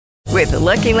With the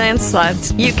Lucky Land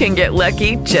Slots, you can get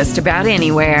lucky just about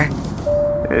anywhere.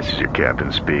 This is your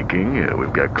captain speaking.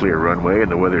 We've got clear runway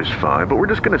and the weather's fine, but we're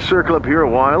just going to circle up here a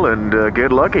while and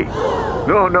get lucky.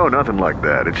 No, nothing like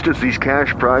that. It's just these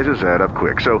cash prizes add up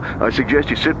quick. So I suggest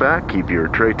you sit back, keep your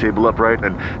tray table upright,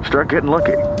 and start getting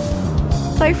lucky.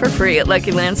 Play for free at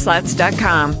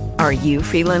LuckyLandSlots.com. Are you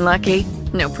feeling lucky?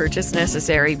 No purchase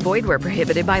necessary. Void where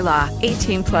prohibited by law.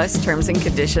 18 plus terms and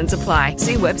conditions apply.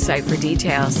 See website for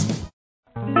details.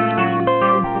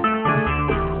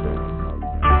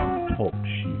 Talk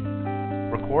Shoe.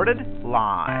 Recorded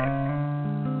live.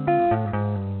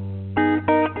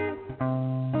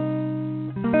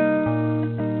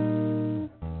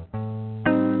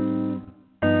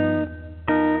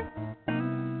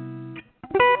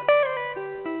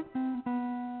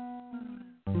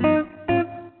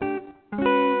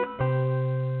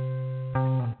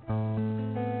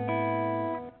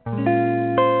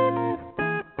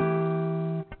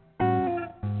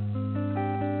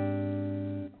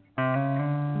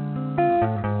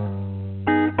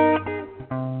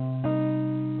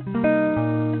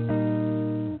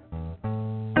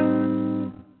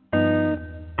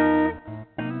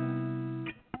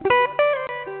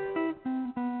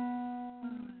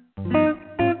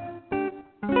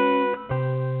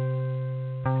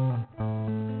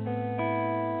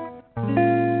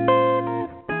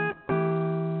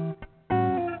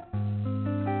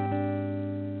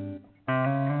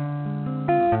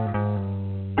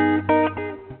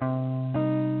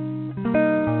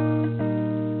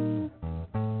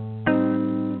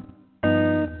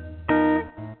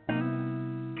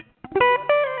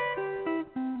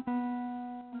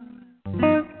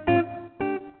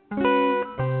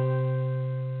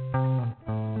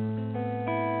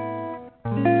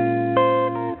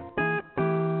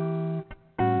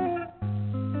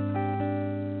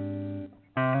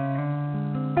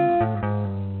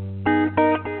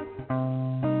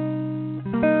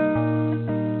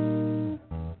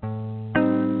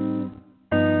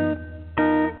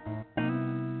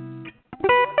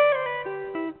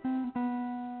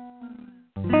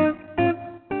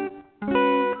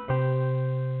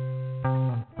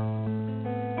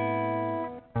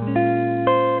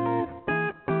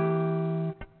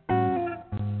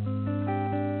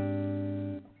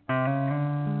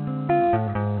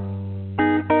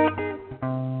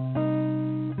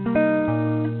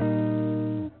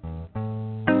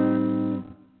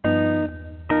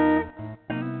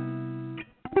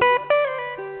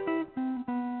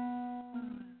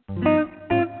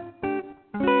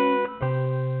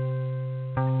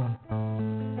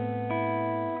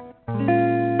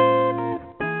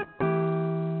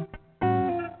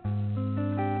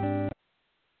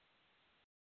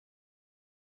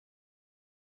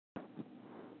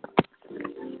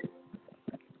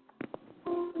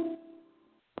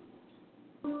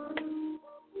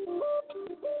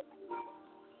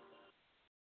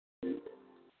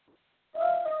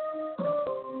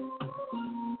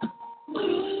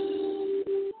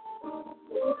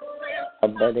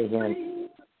 That again.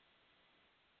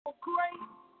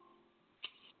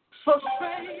 For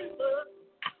favor,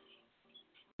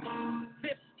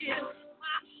 this is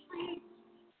my seat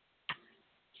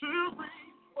to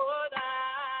reap what I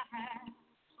have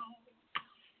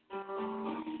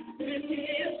sown. This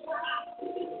is my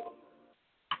seat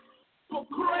for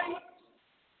grace,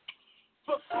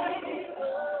 for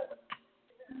favor.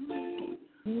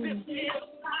 This is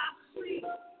my seat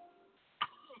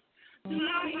to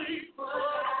reap what I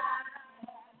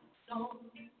have sown.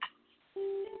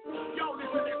 Y'all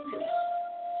listen to this.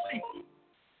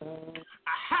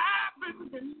 I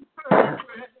haven't been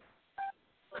perfect,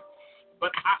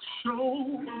 but I sure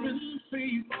been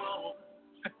faithful.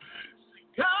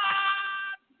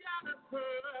 God's got a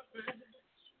purpose,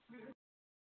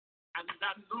 and I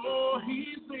know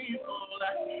He's able. I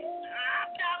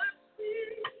gotta see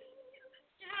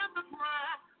in the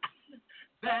ground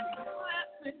that He's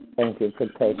blessing. Thank you for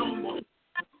taking.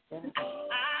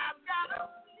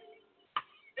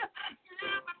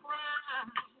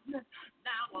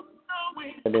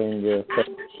 In your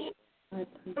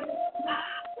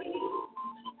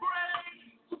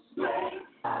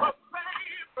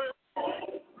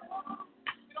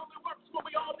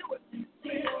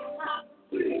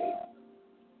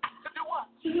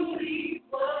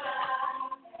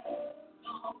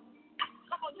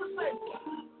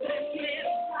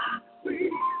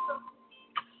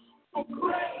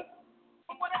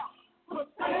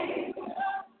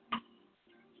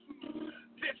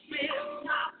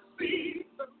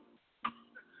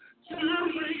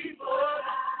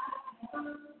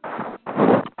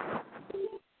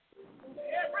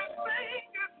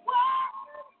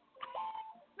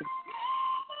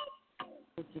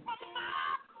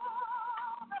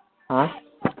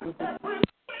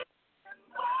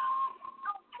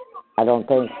I don't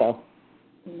think so.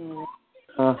 No.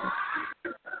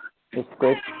 It's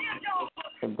good.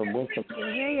 For the wisdom.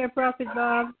 Hey, your Prophet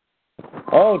Bob.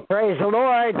 Hey, praise the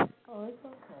Lord. Oh, it's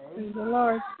okay. Praise the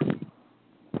Lord.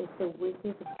 It's the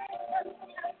wicked.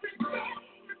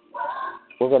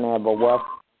 We're going to have a wealth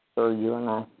for you and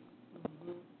I.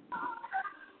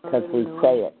 Because we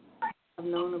say it. I've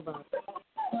known about it.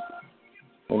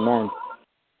 Amen.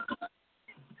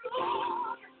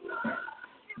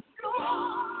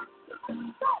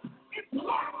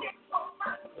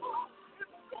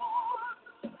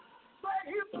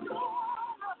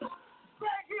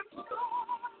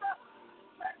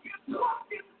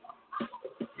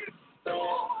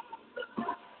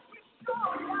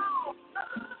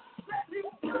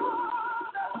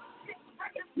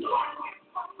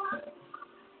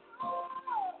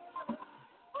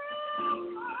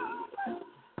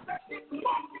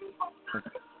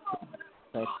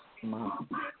 That's mine.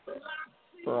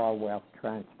 For our wealth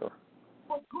transfer.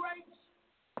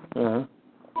 Mm-hmm.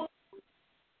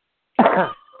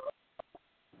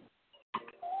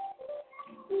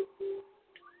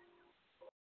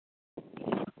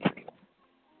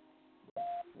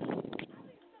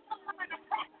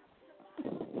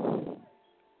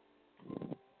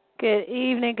 Good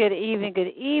evening, good evening,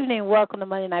 good evening. Welcome to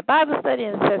Monday Night Bible Study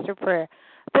and Intercessory Prayer.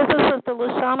 This is Sister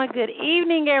LaShawna. Good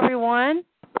evening, everyone.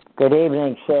 Good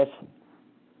evening, sis.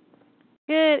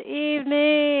 Good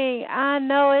evening. I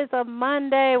know it's a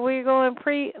Monday. We're going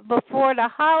before the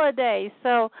holidays,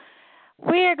 so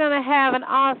we are going to have an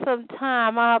awesome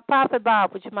time. Prophet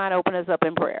Bob, would you mind opening us up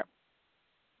in prayer?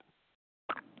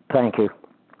 Thank you.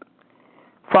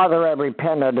 Father, I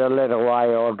repented a little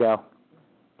while ago.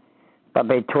 But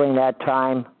between that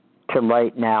time to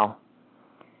right now,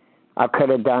 I could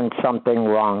have done something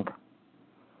wrong.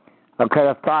 I could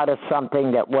have thought of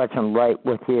something that wasn't right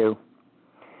with you.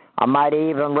 I might have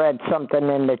even read something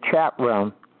in the chat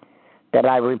room that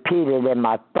I repeated in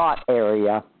my thought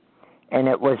area, and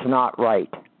it was not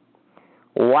right.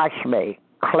 Wash me,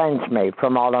 cleanse me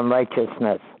from all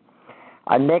unrighteousness,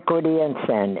 iniquity and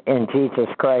sin, in Jesus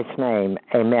Christ's name,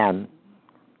 amen.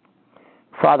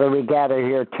 Father, we gather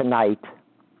here tonight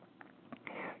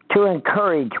to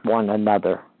encourage one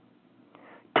another,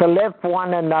 to lift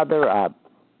one another up,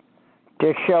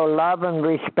 to show love and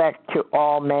respect to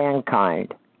all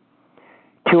mankind,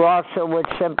 to also with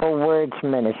Simple Words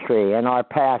Ministry and our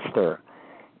pastor,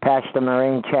 Pastor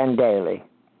Maureen Chandeli.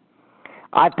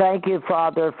 I thank you,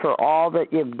 Father, for all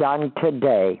that you've done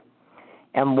today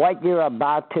and what you're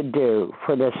about to do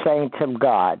for the saints of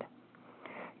God.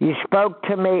 You spoke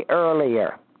to me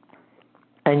earlier,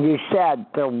 and you said,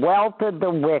 the wealth of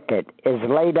the wicked is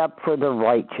laid up for the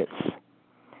righteous.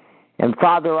 And,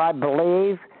 Father, I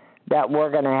believe that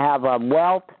we're going to have a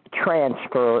wealth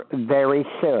transfer very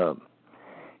soon.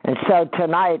 And so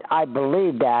tonight, I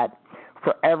believe that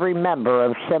for every member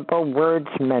of Simple Words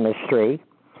Ministry,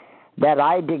 that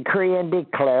I decree and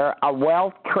declare a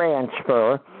wealth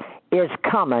transfer is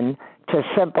coming to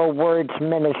Simple Words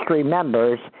Ministry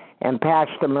members and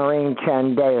Pastor Maureen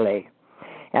Chandeli.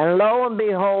 And lo and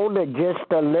behold,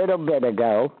 just a little bit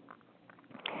ago,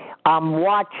 I'm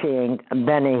watching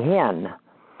Benny Hinn,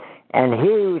 and he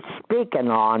was speaking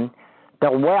on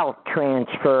the wealth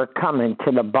transfer coming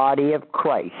to the body of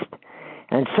Christ.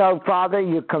 And so, Father,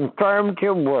 you confirmed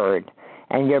your word,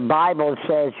 and your Bible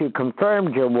says you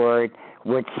confirmed your word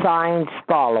with signs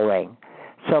following.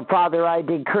 So, Father, I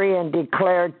decree and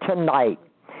declare tonight,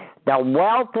 the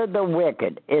wealth of the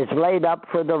wicked is laid up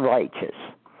for the righteous.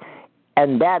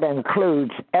 And that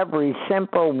includes every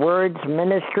Simple Words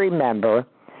Ministry member,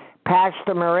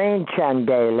 Pastor Maureen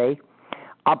Chandeli,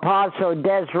 Apostle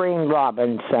Desiree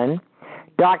Robinson,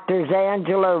 Drs.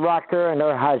 Angela Rucker and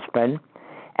her husband,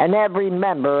 and every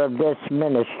member of this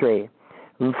ministry.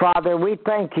 And Father, we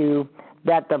thank you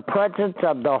that the presence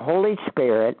of the Holy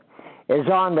Spirit is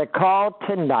on the call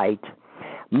tonight.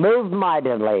 Move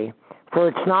mightily, for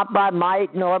it's not by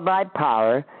might nor by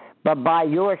power, but by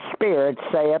your Spirit,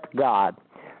 saith God.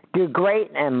 Do great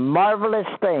and marvelous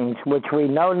things which we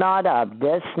know not of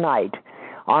this night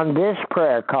on this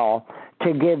prayer call,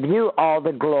 to give you all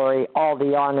the glory, all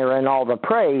the honor, and all the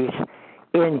praise.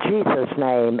 In Jesus'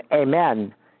 name,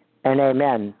 amen and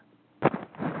amen.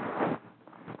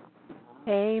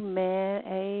 Amen,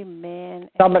 amen.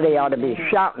 Somebody ought to be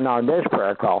shouting on this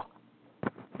prayer call.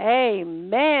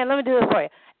 Amen. Let me do this for you.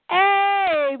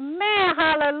 Amen.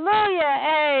 Hallelujah.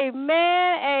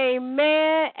 Amen.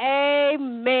 Amen.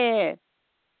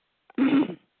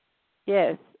 Amen.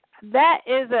 Yes. That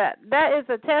is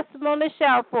a testimony to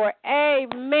shout for.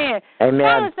 Amen. Amen.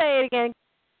 Tell her to say it again.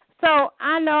 So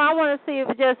I know I want to see if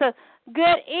it's just a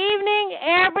good evening,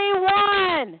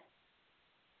 everyone.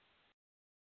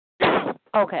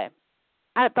 Okay.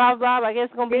 I thought, Rob, I guess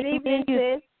it's going to be Good evening,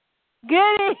 sis.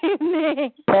 Good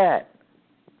evening. Pat.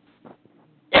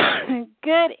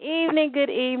 Good evening, good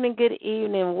evening, good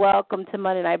evening. Welcome to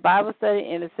Monday Night Bible Study,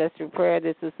 Intercessory Prayer.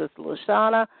 This is Sister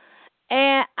LaShawna.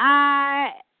 And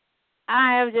I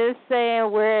am just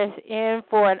saying we're in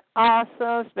for an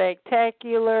awesome,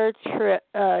 spectacular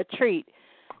treat.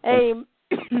 Amen,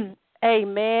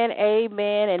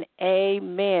 amen, and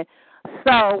amen.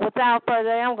 So without further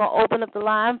ado, I'm going to open up the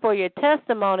line for your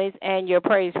testimonies and your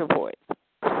praise reports.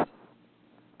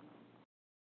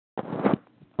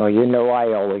 Well, you know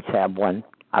I always have one.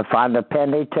 I found a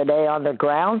penny today on the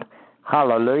ground.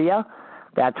 Hallelujah.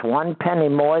 That's one penny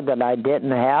more that I didn't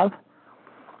have.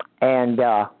 And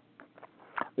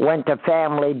went to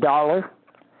Family Dollar.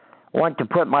 Went to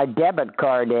put my debit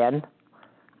card in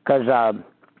because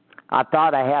I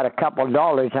thought I had a couple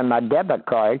dollars in my debit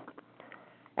card.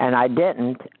 And I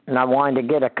didn't. And I wanted to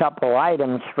get a couple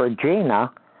items for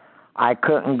Gina. I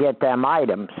couldn't get them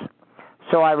items.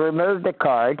 So I removed the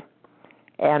card.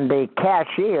 And the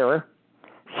cashier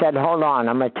said, hold on,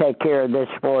 I'm going to take care of this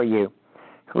for you.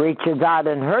 Reaches out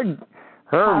in her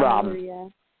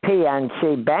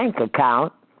PNC bank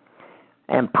account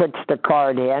and puts the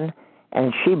card in,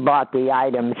 and she bought the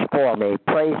items for me.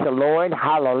 Praise the Lord.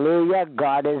 Hallelujah.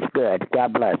 God is good.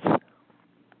 God bless.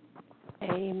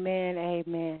 Amen,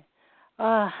 amen.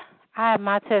 I have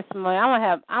my testimony.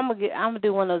 I'm gonna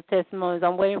do one of those testimonies.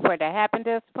 I'm waiting for it to happen.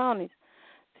 Testimonies.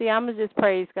 See, I'm going to just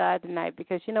praise God tonight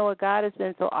because you know what? God has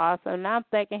been so awesome, and I'm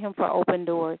thanking him for open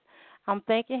doors. I'm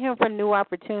thanking him for new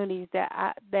opportunities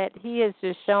that he has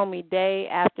just shown me day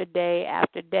after day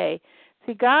after day.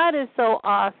 See, God is so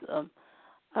awesome.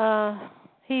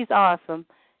 He's awesome.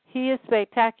 He is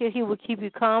spectacular. He will keep you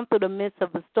calm through the midst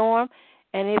of a storm,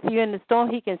 and if you're in the storm,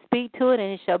 he can speak to it,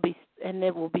 and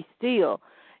it will be still.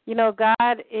 You know,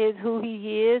 God is who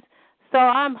he is. So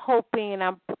I'm hoping, and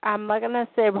I'm like I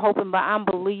said, hoping, but I'm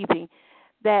believing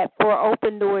that for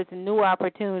open doors and new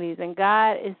opportunities. And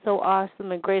God is so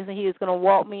awesome and gracious, and he is going to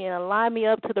walk me and align me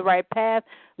up to the right path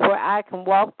where I can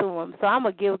walk through them. So I'm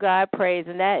going to give God praise,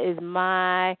 and that is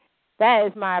my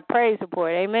praise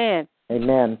report. Amen.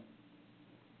 Amen.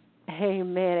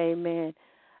 Amen, amen.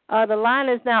 The line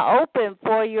is now open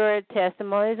for your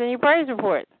testimonies and your praise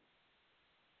reports.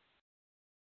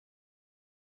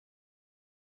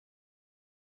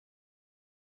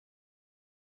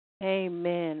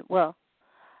 Amen. Well,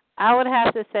 I would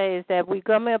have to say is that we're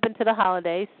coming up into the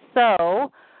holidays,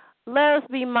 so let us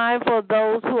be mindful of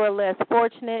those who are less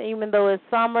fortunate, even though it's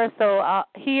summer. So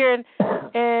here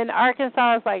in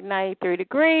Arkansas, it's like 93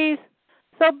 degrees.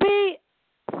 So be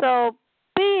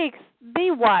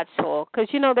watchful,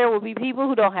 because you know there will be people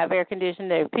who don't have air conditioning.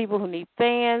 There are people who need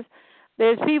fans.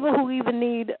 There's people who even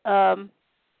need who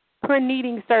are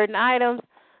needing certain items.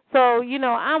 So you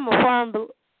know I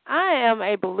am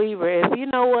a believer. If you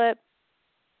know what,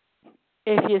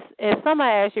 if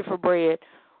somebody asks you for bread,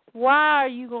 why are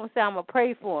you going to say I'm going to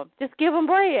pray for them? Just give them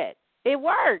bread. It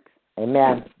works.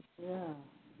 Amen. Yeah.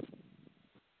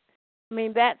 I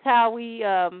mean, that's how we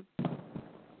have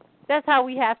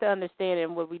to understand it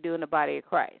in what we do in the body of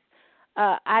Christ.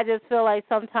 I just feel like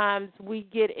sometimes we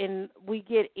get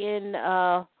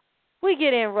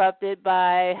interrupted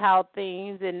by how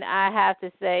things, and I have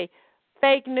to say,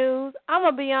 fake news. I'm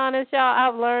going to be honest, y'all.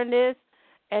 I've learned this,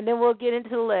 and then we'll get into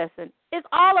the lesson. It's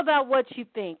all about what you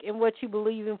think and what you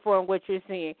believe in for and what you're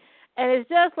seeing. And it's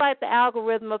just like the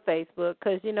algorithm of Facebook,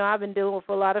 because, you know, I've been dealing with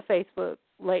a lot of Facebook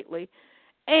lately.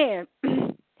 And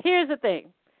here's the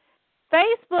thing.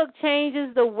 Facebook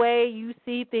changes the way you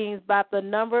see things by the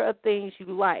number of things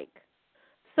you like.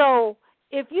 So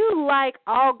if you like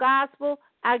all gospel,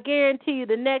 I guarantee you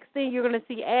the next thing you're going to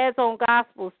see ads on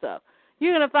gospel stuff.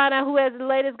 You're going to find out who has the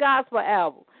latest gospel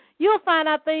album. You'll find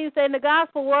out things that in the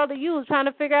gospel world that you was trying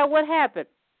to figure out what happened.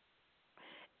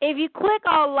 If you click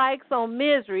all likes on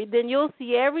misery, then you'll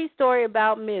see every story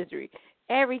about misery,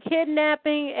 every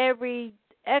kidnapping, every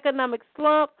economic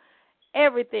slump,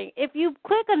 everything. If you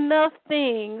click enough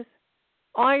things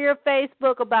on your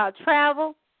Facebook about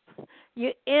travel,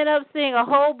 you end up seeing a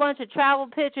whole bunch of travel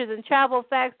pictures and travel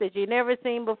facts that you've never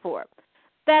seen before.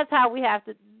 That's how we have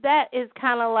to, that is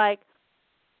kind of like,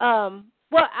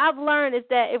 what I've learned is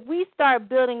that if we start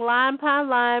building line upon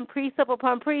line, precept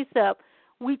upon precept,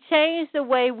 we change the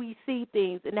way we see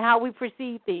things and how we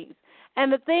perceive things.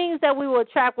 And the things that we will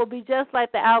attract will be just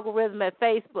like the algorithm at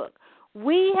Facebook.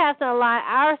 We have to align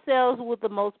ourselves with the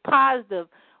most positive,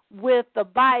 with the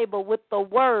Bible, with the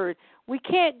Word. We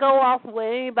can't go off of what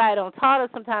anybody don't taught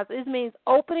us sometimes. It means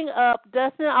opening up,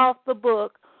 dusting off the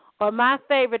book, or my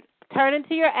favorite, turning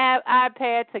to your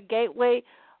iPad to Gateway,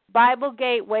 Bible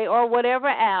Gateway, or whatever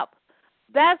app.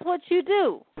 That's what you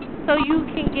do. So you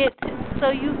can get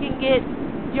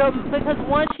your, because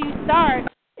once you start,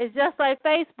 it's just like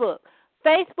Facebook.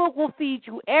 Facebook will feed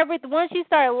you everything. Once you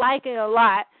start liking a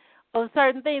lot of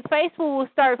certain things, Facebook will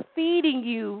start feeding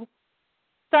you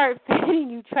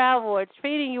travel or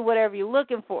feeding you whatever you're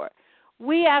looking for.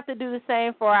 We have to do the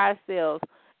same for ourselves.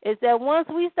 Is that once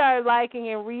we start liking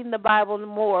and reading the Bible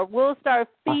more, we'll start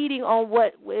feeding on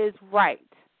what is right.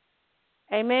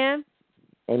 Amen?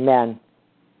 Amen.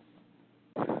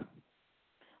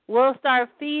 We'll start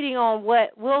feeding on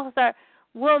what we'll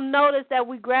notice that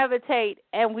we gravitate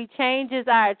and we'll change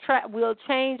our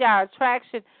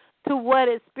attraction to what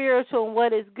is spiritual and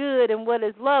what is good and what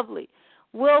is lovely.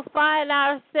 We will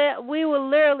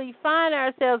literally find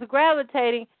ourselves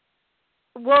gravitating.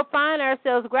 We'll find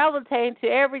ourselves gravitating to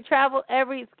every travel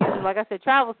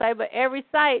site, but every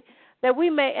site that we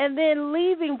may, and then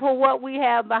leaving for what we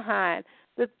have behind,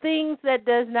 the things that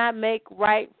does not make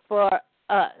right for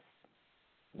us.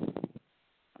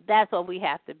 That's what we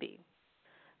have to be.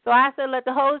 So I said, let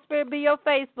the Holy Spirit be your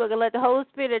Facebook and let the Holy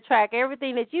Spirit track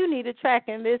everything that you need to track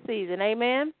in this season.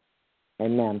 Amen?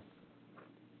 Amen.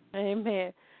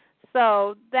 Amen.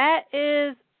 So that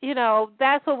is,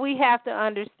 that's what we have to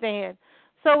understand.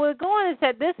 So we're going to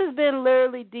say this has been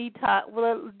literally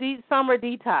summer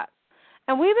detox.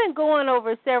 And we've been going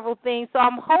over several things. So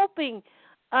I'm hoping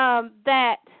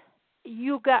that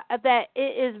that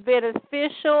it is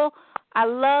beneficial. I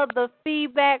love the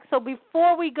feedback. So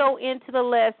before we go into the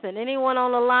lesson, anyone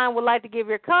on the line would like to give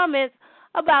your comments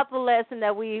about the lesson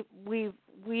that we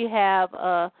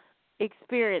have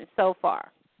experienced so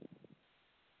far?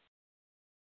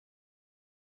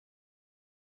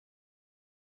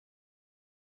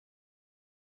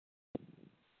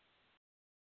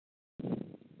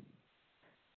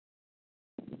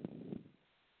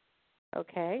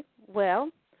 Okay. Well,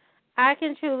 I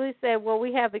can truly say what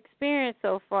we have experienced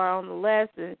so far on the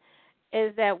lesson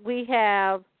is that we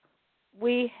have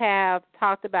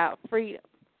talked about freedom.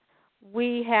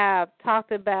 We have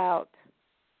talked about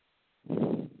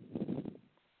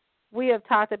freedom. We have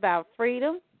talked about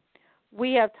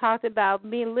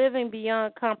living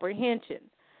beyond comprehension.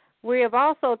 We have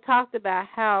also talked about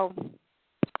how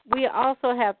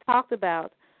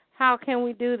can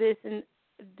we do this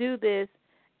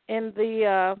in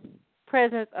the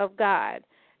presence of God,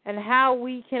 and how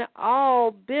we can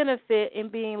all benefit in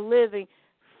living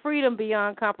freedom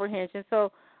beyond comprehension.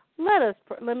 So let's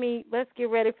get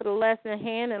ready for the lesson at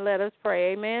hand and let us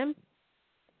pray. Amen.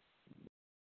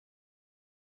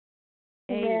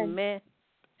 Amen.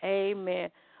 Amen.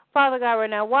 Father God, right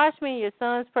now, wash me in your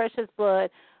Son's precious blood.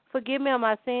 Forgive me of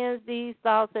my sins, deeds,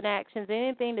 thoughts, and actions.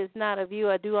 Anything that's not of you,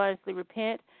 I do honestly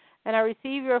repent. And I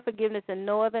receive your forgiveness in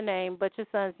no other name but your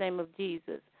Son's name of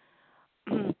Jesus.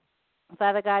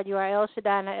 Father God, you are El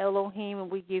Shaddai and Elohim, and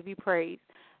we give you praise.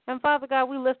 And Father God,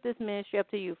 we lift this ministry up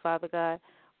to you, Father God.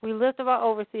 We lift up our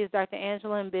overseers, Dr.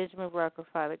 Angela and Benjamin Rucker,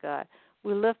 Father God.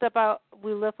 We lift up our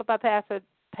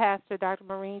Pastor Dr.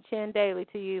 Maureen Chin Daly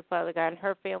to you, Father God, and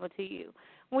her family to you.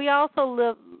 We also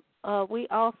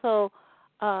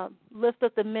lift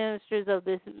up the ministers of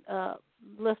this,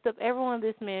 lift up everyone in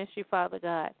this ministry, Father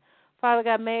God. Father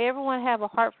God, may everyone have a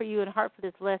heart for you and a heart for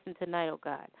this lesson tonight, oh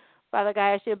God. Father God,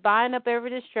 I ask you to bind up every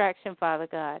distraction, Father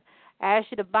God. I ask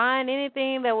you to bind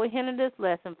anything that will hinder this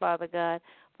lesson, Father God.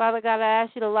 Father God, I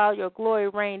ask you to allow your glory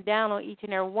rain down on each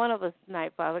and every one of us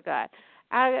tonight, Father God.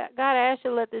 I ask you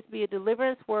to let this be a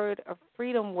deliverance word, a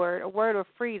freedom word, a word of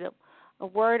freedom, a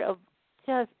word of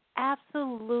just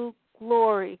absolute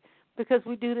glory, because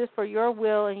we do this for your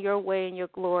will and your way and your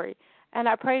glory. And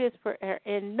I pray this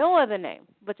in no other name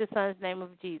but your Son's name of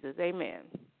Jesus. Amen.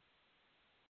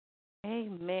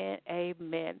 Amen.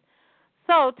 Amen.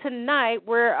 So tonight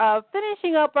we're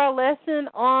finishing up our lesson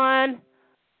on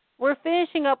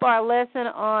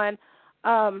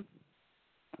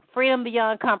freedom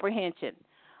beyond comprehension.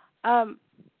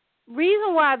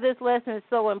 Reason why this lesson is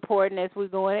so important as we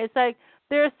go in, it's like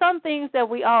there are some things that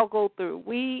we all go through.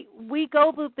 We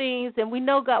go through things, and we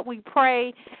know God. We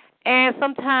pray, and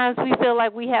sometimes we feel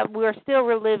like we're still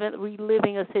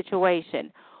reliving a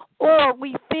situation, or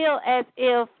we feel as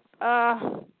if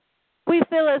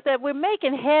we're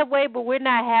making headway, but we're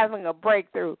not having a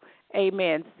breakthrough.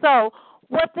 Amen. So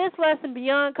what this lesson,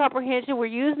 Beyond Comprehension, we're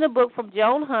using a book from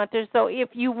Joan Hunter. So if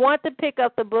you want to pick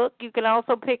up the book, you can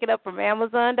also pick it up from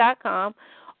Amazon.com,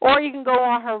 or you can go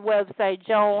on her website,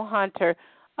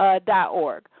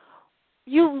 joanhunter.org.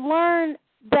 you learn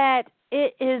that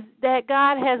it is that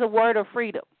God has a word of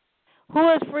freedom. Who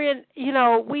is free?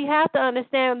 We have to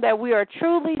understand that we are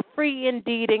truly free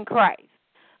indeed in Christ.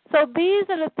 So these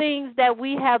are the things that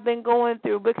we have been going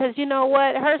through because you know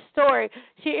what? Her story,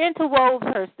 she interwove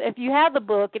her. If you have the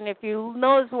book and if you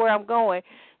notice where I'm going,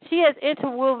 she has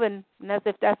interwoven, and as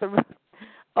if that's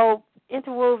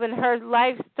interwoven her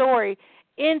life story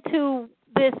into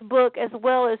this book as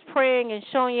well as praying and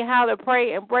showing you how to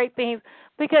pray and break things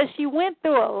because she went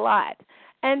through a lot.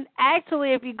 And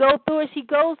actually, if you go through it, she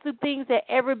goes through things that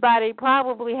everybody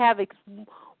probably we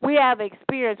have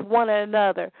experienced one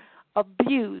another.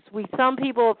 Abuse. Some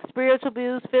people spiritual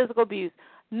abuse, physical abuse,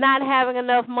 not having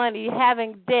enough money,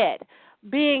 having debt,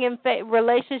 being in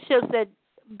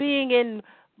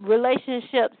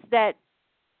relationships that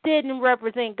didn't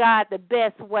represent God the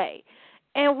best way.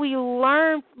 And we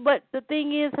learn, but the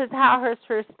thing is how her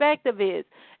perspective is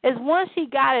once she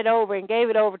got it over and gave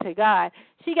it over to God,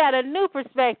 she got a new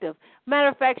perspective. Matter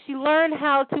of fact, she learned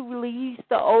how to release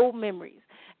the old memories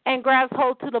and grabs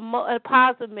hold to the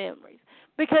positive memories.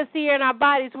 Because see, in our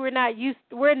bodies, we're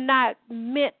not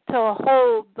meant to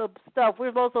hold the stuff. We're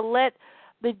supposed to let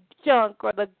the junk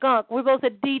or the gunk. We're supposed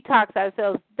to detox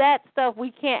ourselves. That stuff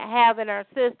we can't have in our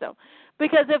system.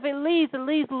 Because if it leaves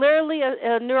literally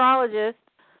a neurologist,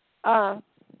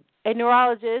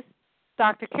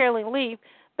 Dr. Carolyn Leaf,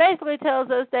 basically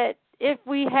tells us that if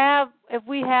we have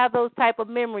those type of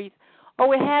memories or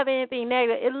we have anything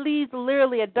negative, it leaves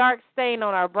literally a dark stain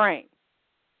on our brain.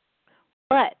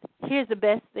 But here's the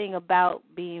best thing about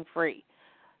being free.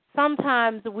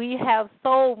 Sometimes we have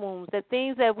soul wounds, the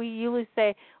things that we used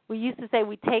to say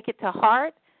we take it to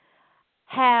heart,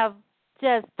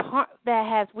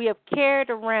 we have carried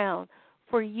around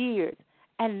for years,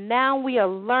 and now we are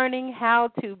learning how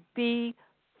to be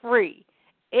free.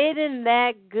 Isn't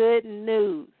that good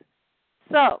news?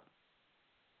 So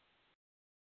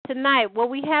tonight, what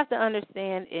we have to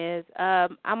understand is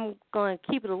I'm going to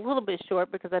keep it a little bit short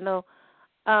because I know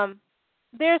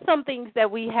there are some things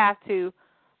that we have to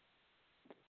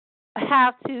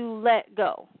let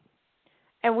go.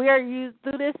 And we are used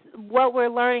through this, what we're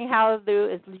learning how to do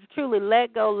is truly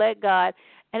let go, let God,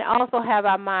 and also have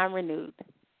our mind renewed.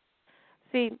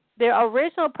 See, the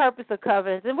original purpose of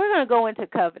covenants, and we're going to go into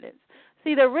covenants.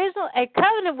 See, a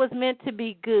covenant was meant to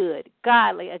be good,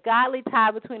 godly, a godly tie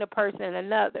between a person and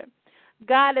another.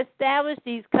 God established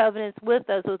these covenants with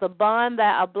us with a bond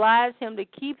that obliged him to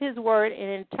keep his word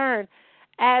and in turn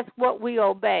ask what we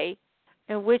obey,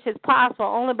 and which is possible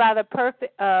only by the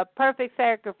perfect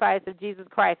sacrifice of Jesus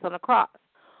Christ on the cross,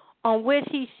 on which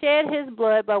he shed his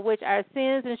blood by which our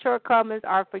sins and shortcomings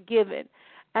are forgiven,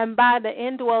 and by the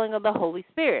indwelling of the Holy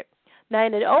Spirit. Now,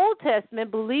 in the Old Testament,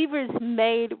 believers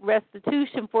made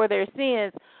restitution for their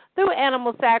sins through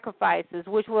animal sacrifices,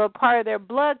 which were a part of their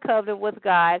blood covenant with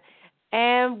God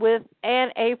and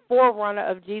a forerunner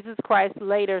of Jesus Christ's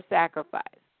later sacrifice.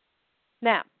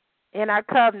 Now, in our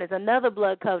covenants, another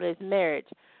blood covenant is marriage,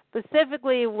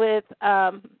 specifically with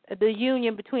the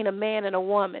union between a man and a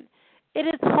woman. It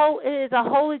is a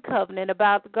holy covenant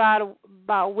about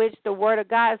which the Word of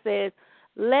God says,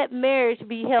 "Let marriage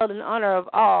be held in honor of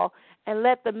all, and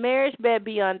let the marriage bed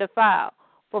be undefiled.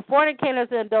 For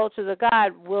fornicators and adulterers,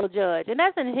 God will judge." And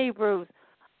that's in Hebrews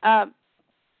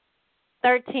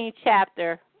 13th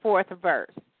chapter, 4th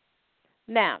verse.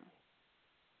 Now,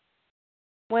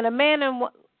 when a man and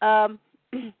woman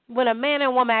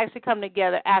actually come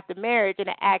together after marriage in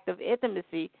an act of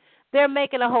intimacy, they're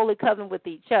making a holy covenant with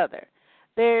each other.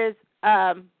 There's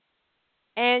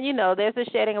there's a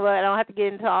shedding of blood. I don't have to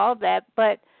get into all of that,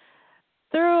 but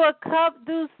through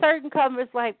certain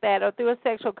covenants like that, or through a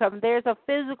sexual covenant, there's a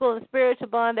physical and spiritual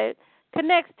bond that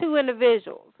connects two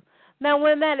individuals. Now,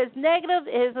 when that is negative,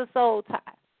 it is a soul tie,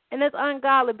 and it's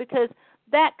ungodly because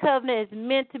that covenant is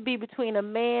meant to be between a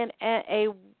man and a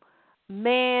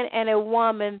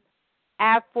woman,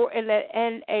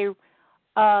 and a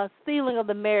sealing of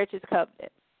the marriage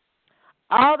covenant.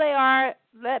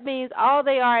 That means all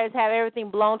they are is have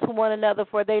everything belong to one another,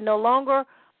 for they are no longer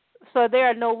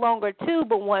two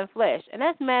but one flesh. And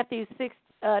that's Matthew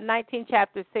 19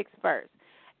 chapter 6 verse.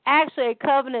 Actually, a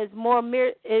covenant is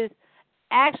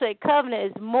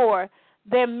more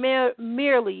than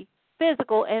merely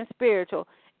physical and spiritual.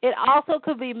 It also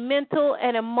could be mental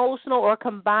and emotional or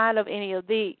combined of any of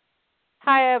these.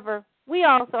 However, we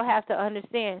also have to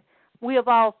understand we have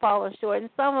all fallen short, and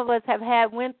some of us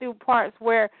went through parts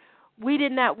where we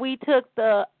took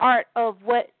the art of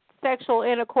what sexual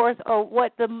intercourse or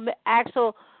what the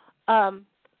actual or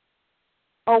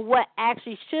what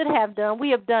actually should have done. We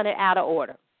have done it out of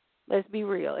order. Let's be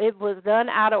real. It was done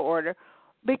out of order.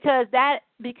 because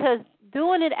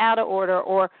doing it out of order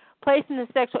or placing the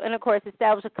sexual intercourse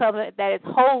establish a covenant that is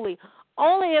holy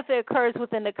only if it occurs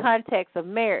within the context of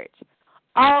marriage.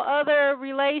 All other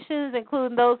relations,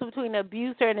 including those between the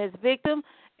abuser and his victim,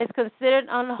 is considered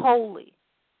unholy.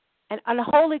 An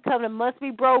unholy covenant must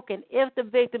be broken if the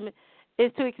victim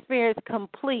is to experience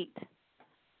complete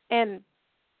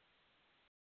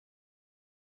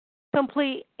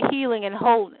healing and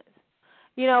wholeness.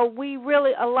 You know, we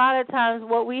really, a lot of times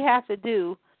what we have to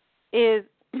do is,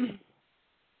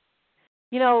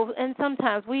 you know, and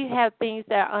sometimes we have things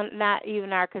that are not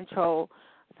even our control.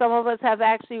 Some of us have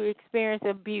actually experienced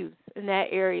abuse in that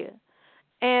area.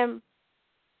 And,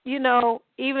 you know,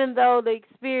 even though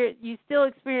you still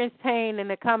experience pain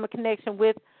and a common connection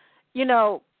with, you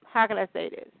know, how can I say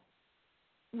this?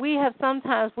 We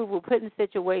were put in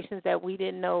situations that we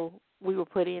didn't know we were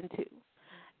put into.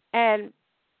 And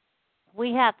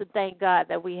we have to thank God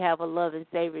that we have a loving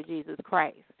Savior, Jesus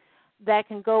Christ, that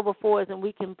can go before us, and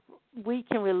we can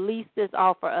release this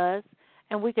off for us,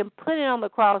 and we can put it on the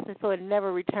cross and so it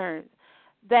never returns.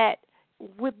 That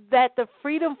the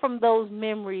freedom from those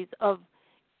memories of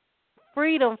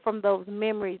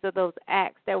those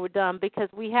acts that were done, because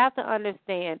we have to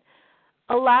understand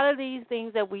a lot of these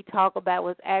things that we talk about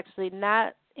was actually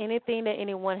not anything that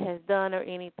anyone has done or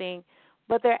anything,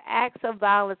 but they're acts of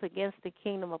violence against the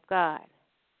kingdom of God.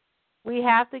 We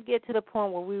have to get to the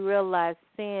point where we realize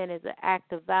sin is an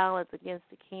act of violence against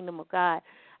the kingdom of God.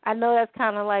 I know that's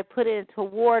kind of like put it into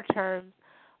war terms,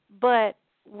 but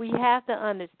we have to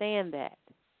understand that.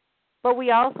 But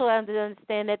we also have to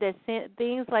understand that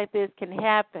things like this can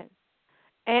happen.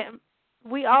 And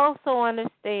we also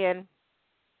understand,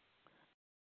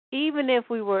 even if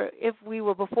we were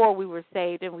before we were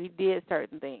saved and we did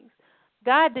certain things,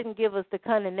 God didn't give us the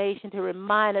condemnation to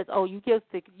remind us, oh, you used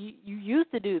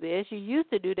to do this, you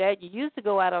used to do that, you used to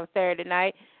go out on Saturday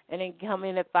night and then come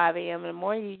in at 5 a.m. in the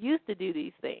morning, you used to do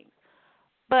these things.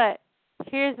 But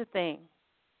here's the thing.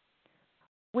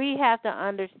 We have to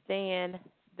understand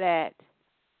that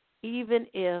even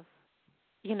if,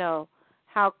 you know,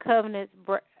 how covenants,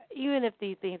 even if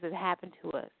these things have happened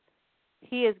to us,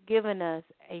 He has given us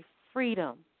a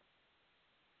freedom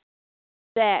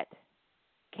that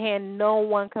can no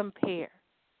one compare.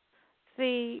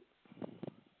 See,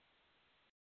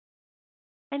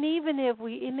 and even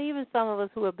some of us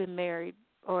who have been married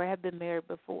or have been married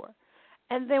before,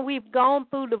 and then we've gone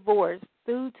through divorce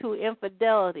due to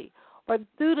infidelity, or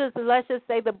due to, let's just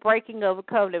say, the breaking of a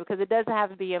covenant, because it doesn't have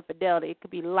to be infidelity. It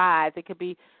could be lies. It could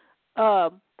be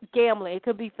gambling. It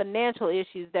could be financial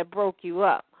issues that broke you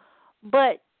up.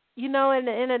 But, you know, in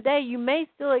a day, you may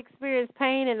still experience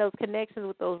pain in those connections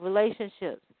with those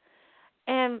relationships.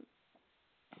 And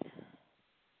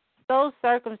those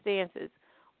circumstances,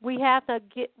 we have to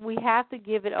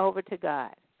give it over to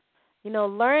God. You know,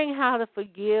 learning how to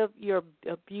forgive your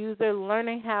abuser,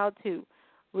 learning how to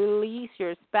release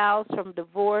your spouse from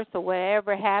divorce or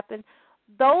whatever happened,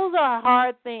 those are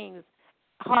hard things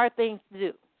to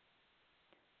do.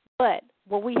 But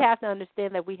we have to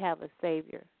understand that we have a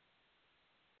Savior,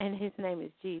 and His name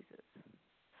is Jesus.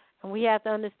 And we have to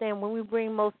understand when we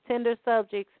bring most tender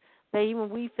subjects that even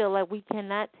we feel like we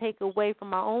cannot take away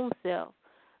from our own self,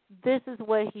 this is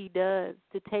what He does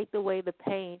to take away the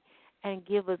pain and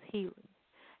give us healing.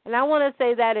 And I want to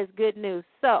say that is good news.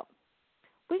 So,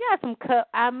 we got some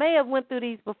I may have went through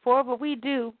these before, but we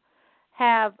do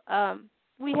have some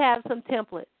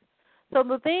templates. So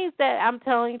the things that I'm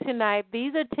telling you tonight,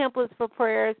 these are templates for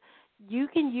prayers. You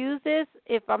can use this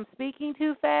if I'm speaking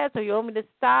too fast, or you want me to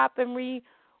stop and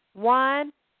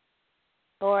rewind,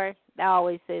 or I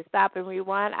always say stop and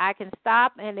rewind. I can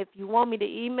stop, and if you want me to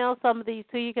email some of these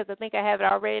to you, because I think I have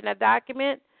it already in a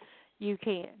document, you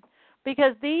can.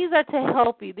 Because these are to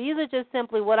help you. These are just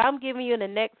simply what I'm giving you in the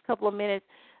next couple of minutes.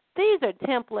 These are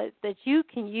templates that you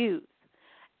can use.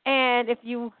 And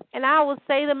I will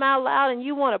say them out loud, and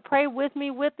you want to pray with me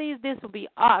with these, this will be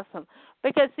awesome.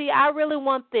 Because, see, I really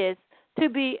want this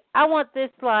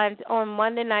line on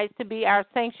Monday nights to be our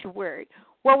sanctuary,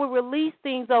 where we release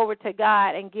things over to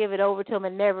God and give it over to Him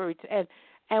and never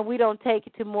and we don't take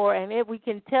it to more. And if we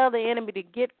can tell the enemy to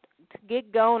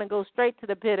get going and go straight to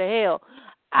the pit of hell.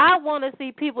 I want to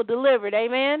see people delivered,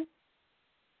 amen?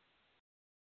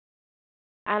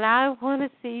 And I want to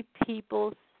see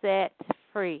people set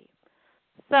free.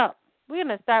 So, we're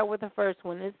going to start with the first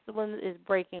one. This one is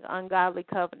breaking ungodly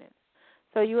covenants.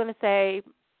 So, you're going to say,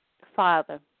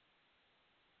 Father,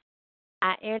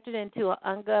 I entered into an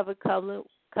ungodly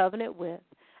covenant with,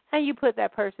 and you put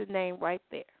that person's name right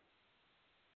there.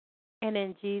 And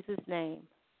in Jesus' name,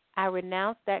 I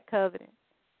renounce that covenant.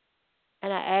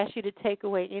 and I ask you to take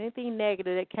away anything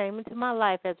negative that came into my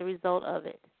life as a result of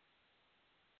it.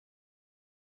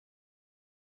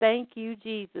 Thank you,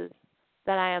 Jesus,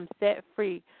 that I am set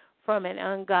free from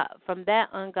that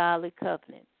ungodly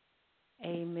covenant.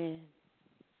 Amen.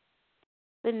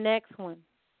 The next one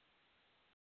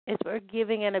is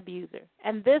forgiving an abuser.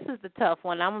 And this is the tough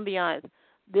one. I'm going to be honest.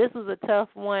 This was a tough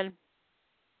one.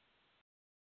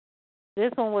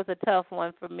 This one was a tough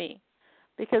one for me.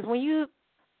 Because when you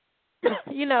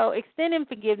extending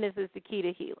forgiveness is the key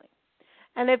to healing.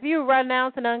 And if you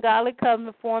renounce an ungodly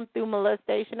covenant formed through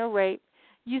molestation or rape,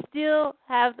 you still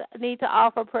need to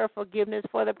offer prayer forgiveness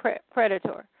for the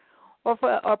predator or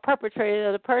perpetrator,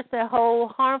 or the person that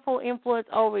holds harmful influence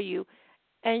over you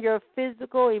and your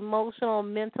physical, emotional,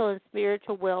 mental, and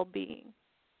spiritual well-being.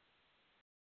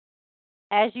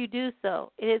 As you do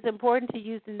so, it is important to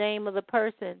use the name of the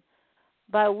person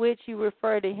by which you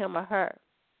refer to him or her.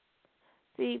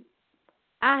 See,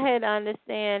 I had to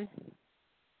understand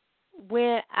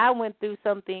when I went through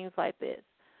some things like this.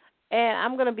 And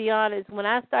I'm going to be honest, when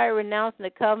I started renouncing the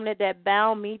covenant that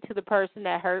bound me to the person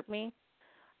that hurt me,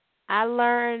 I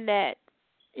learned that,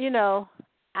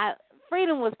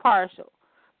 freedom was partial.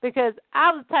 Because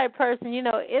I was the type of person,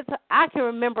 I can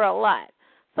remember a lot.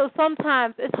 So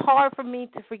sometimes it's hard for me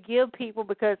to forgive people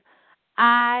because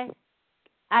I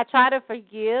try to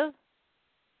forgive.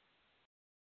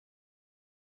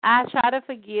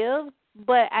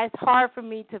 But it's hard for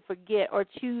me to forget or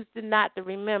choose to not to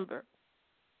remember.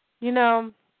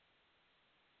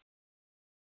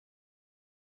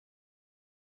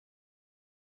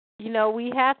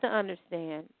 We have to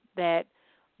understand that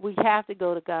we have to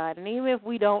go to God. And even if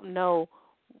we don't know,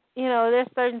 there's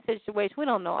certain situations, we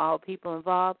don't know all people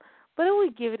involved, but if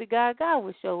we give it to God, God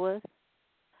will show us.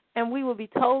 And we will be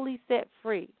totally set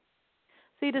free.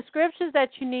 See, the scriptures that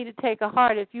you need to take to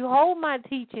heart, if you hold my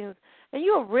teachings and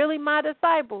you are really my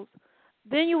disciples,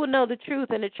 then you will know the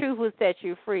truth, and the truth will set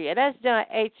you free. And that's John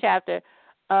 8, chapter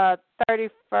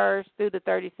 31st through the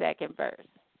 32nd verse.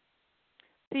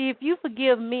 See, if you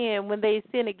forgive men when they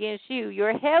sin against you,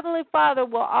 your heavenly Father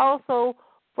will also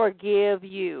forgive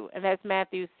you. And that's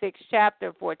Matthew 6,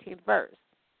 chapter 14th verse.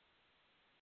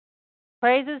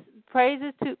 Praises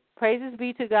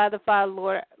be to God the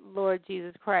Father, Lord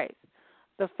Jesus Christ,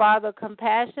 the Father of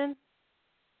compassion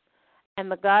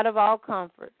and the God of all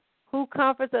comfort, who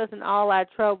comforts us in all our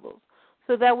troubles,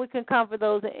 so that we can comfort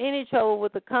those in any trouble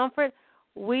with the comfort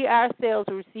we ourselves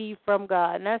receive from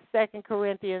God. And that's 2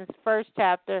 Corinthians 1st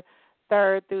chapter,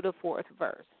 3rd through the 4th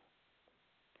verse.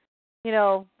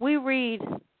 We read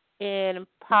in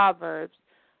Proverbs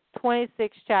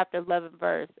 26 chapter 11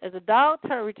 verse, as a dog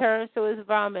returns to his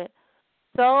vomit,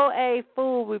 so a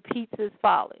fool repeats his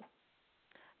folly.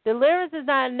 Deliverance is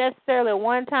not necessarily a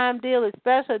one-time deal,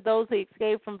 especially those who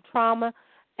escape from trauma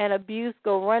and abuse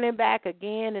go running back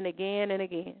again and again and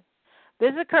again.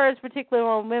 This occurs particularly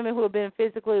on women who have been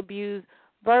physically abused,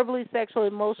 verbally, sexually,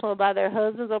 emotionally by their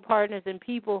husbands or partners, and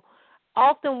people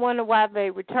often wonder why they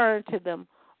return to them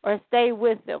or stay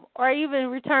with them, or even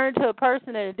return to a person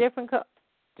in a different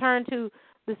turn to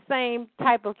the same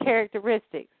type of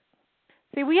characteristics.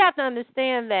 See, we have to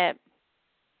understand that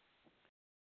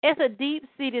it's a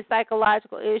deep-seated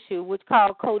psychological issue which is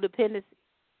called codependency.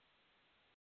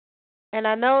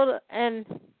 And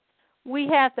we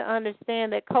have to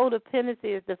understand that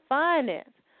codependency is defined as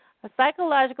a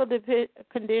psychological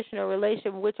condition or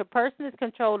relation in which a person is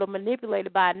controlled or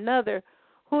manipulated by another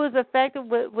who is affected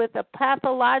with a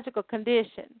pathological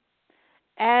condition,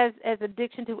 as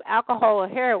addiction to alcohol or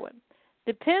heroin.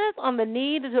 Dependence on the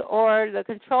need or the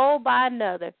control by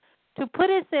another. To put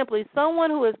it simply,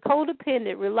 someone who is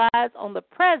codependent relies on the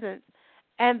presence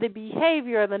and the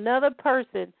behavior of another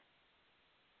person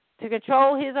to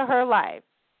control his or her life.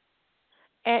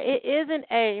 And it isn't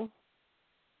a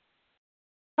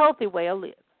healthy way of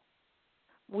living.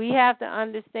 We have to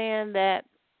understand that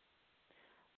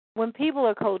when people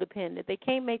are codependent, they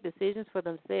can't make decisions for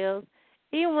themselves.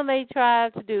 Even when they try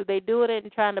to they do it in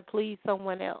trying to please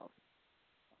someone else.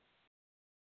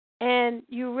 And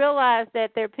you realize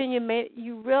that their opinion,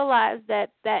 you realize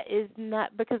that is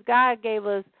not, because God gave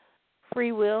us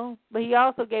free will, but he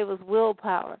also gave us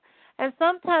willpower. And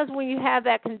sometimes when you have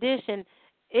that condition,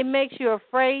 it makes you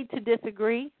afraid to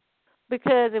disagree,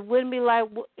 because it wouldn't be like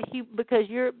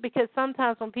because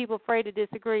sometimes when people are afraid to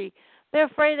disagree, they're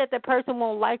afraid that the person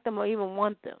won't like them or even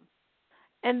want them.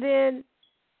 And then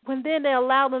when they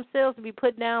allow themselves to be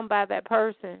put down by that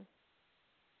person,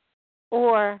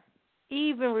 or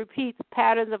even repeats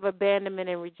patterns of abandonment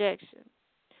and rejection.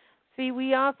 See,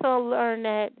 we also learn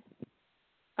that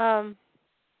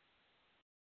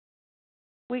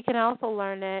we can also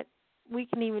learn that we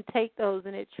can even take those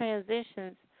and it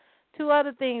transitions to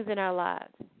other things in our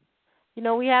lives. You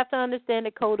know, we have to understand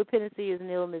that codependency is an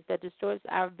illness that destroys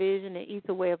our vision and eats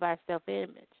away of our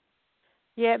self-image.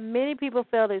 Yet many people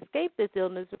fail to escape this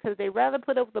illness because they rather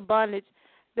put up with the bondage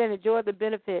than enjoy the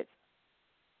benefits,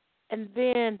 and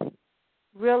then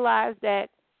realize that,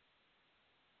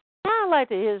 kind of like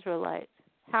the Israelites,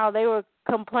 how they were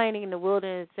complaining in the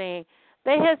wilderness saying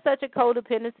they had such a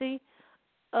codependency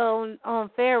on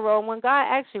Pharaoh. When God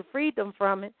actually freed them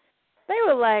from it, they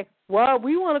were like, well,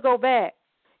 we want to go back.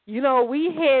 You know, we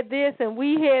had this and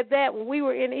we had that when we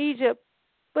were in Egypt,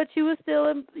 but you were still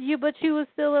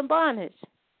in bondage.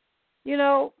 You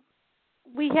know,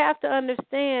 we have to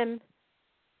understand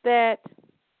that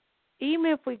even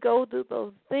if we go through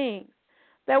those things,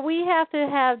 that we have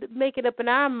to make it up in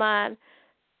our mind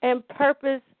and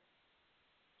purpose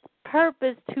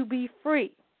to be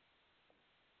free.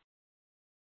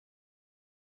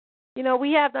 You know,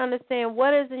 we have to understand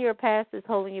what is in your past is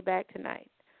holding you back tonight.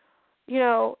 You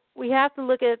know, we have to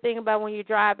look at the thing about when you're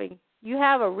driving. You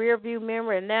have a rear view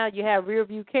mirror, and now you have rear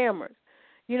view cameras.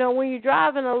 You know, when you're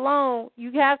driving alone,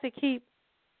 you have to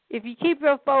if you keep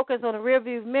your focus on the rear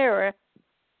view mirror,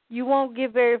 you won't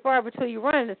get very far until you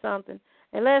run into something.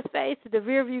 And let's face it, the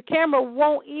rear view camera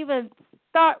will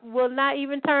not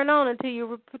even turn on until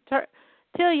you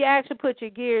actually put your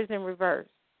gears in reverse.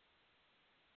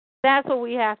 That's what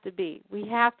we have to be. We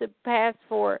have to pass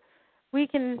forward. We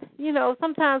can, you know,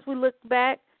 sometimes we look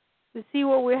back to see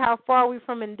how far we're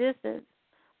from in distance,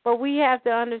 but we have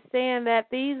to understand that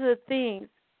these are things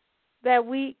that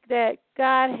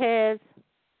God has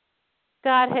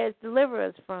delivered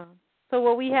us from. So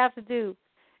what we have to do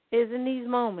is in these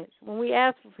moments, when we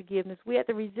ask for forgiveness, we have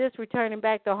to resist returning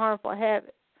back to harmful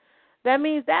habits. That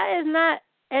means that is not,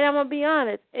 and I'm going to be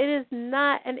honest, it is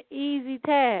not an easy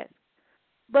task.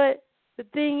 But the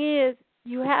thing is,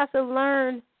 you have to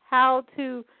learn how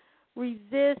to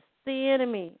resist the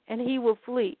enemy, and he will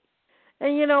flee.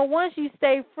 And, you know, once you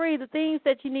stay free, the things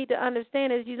that you need to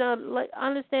understand is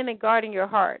understand and guarding your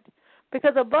heart.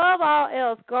 Because above all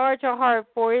else, guard your heart,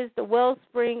 for it is the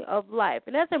wellspring of life.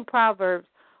 And that's in Proverbs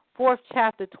 4th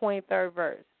chapter, 23rd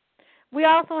verse. We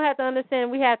also have to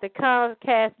understand we have to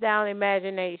cast down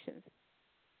imaginations.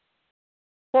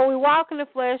 For we walk in the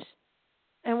flesh,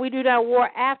 and we do not war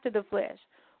after the flesh.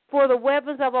 For the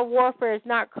weapons of our warfare is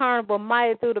not carnal, but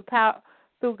mighty through God,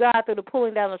 through the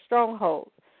pulling down of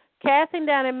strongholds. Casting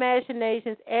down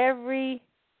imaginations, every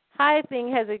high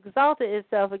thing has exalted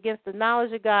itself against the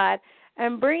knowledge of God,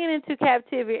 and bringing into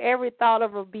captivity every thought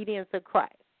of obedience to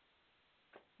Christ.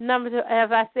 Number two,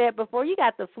 as I said before, you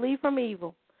got to flee from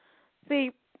evil.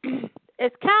 See,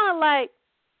 it's kind of like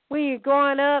when you're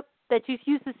growing up that you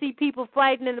used to see people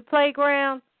fighting in the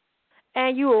playground,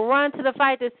 and you will run to the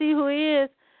fight to see who it is.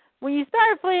 When you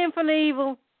start fleeing from the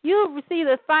evil, you see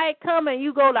the fight come and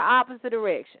you go the opposite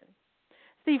direction.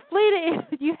 See,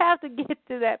 you have to get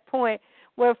to that point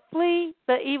where flee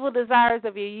the evil desires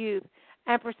of your youth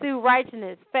and pursue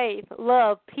righteousness, faith,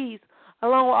 love, peace,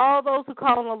 along with all those who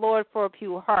call on the Lord for a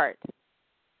pure heart.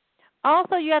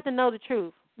 Also, you have to know the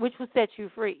truth, which will set you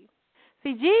free.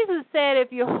 See, Jesus said,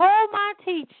 if you hold my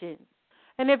teaching,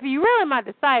 and if you're really my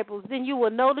disciples, then you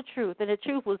will know the truth, and the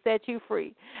truth will set you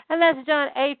free. And that's John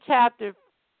 8, chapter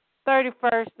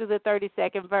 31st through the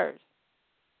 32nd verse.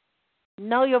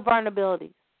 Know your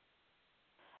vulnerabilities.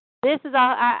 This is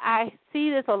all, I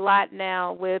see this a lot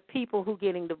now with people who are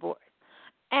getting divorced.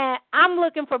 And I'm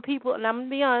looking for people, and I'm going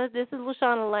to be honest, this is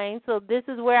LaShawna Lane, so this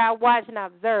is where I watch and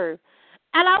observe.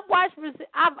 And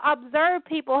I've observed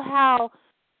people how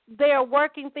they're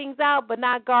working things out but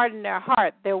not guarding their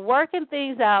heart. They're working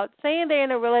things out, saying they're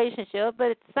in a relationship,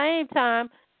 but at the same time,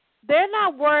 they're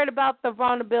not worried about the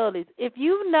vulnerabilities. If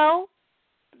you know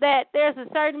that there's a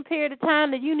certain period of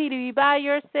time that you need to be by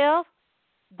yourself,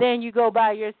 then you go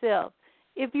by yourself.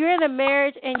 If you're in a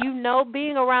marriage and you know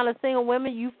being around a single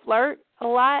woman, you flirt a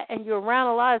lot and you're around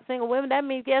a lot of single women, that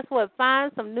means, guess what,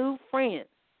 find some new friends.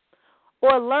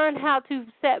 Or learn how to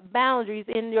set boundaries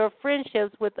in your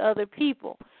friendships with other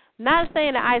people. Not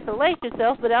saying to isolate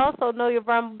yourself, but also know your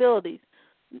vulnerabilities.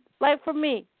 Like for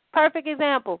me, perfect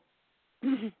example.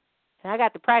 And I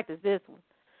got to practice this one.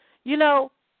 You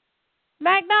know,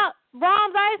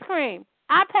 Brahms ice cream.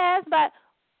 I passed by.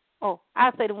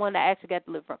 I'll say the one that I actually got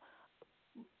to live from.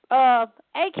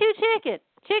 AQ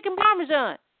chicken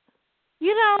parmesan.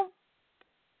 You know,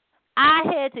 I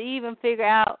had to even figure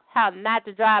out how not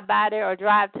to drive by there or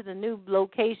drive to the new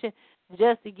location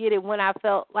just to get it when I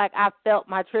felt like I felt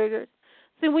my triggers.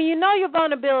 See, when you know your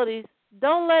vulnerabilities,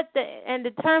 and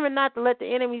determine not to let the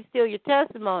enemy steal your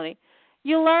testimony,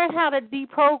 you learn how to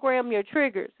deprogram your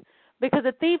triggers. because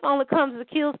the thief only comes to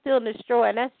kill, steal, and destroy,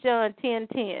 and that's John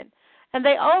 10:10. And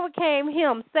they overcame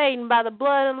him, Satan, by the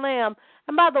blood of the Lamb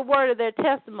and by the word of their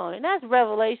testimony. And that's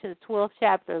Revelation 12,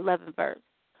 chapter 11, verse.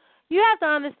 You have to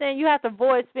understand, you have to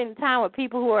avoid spending time with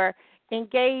people who are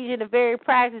engaged in the very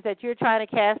practice that you're trying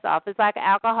to cast off. It's like an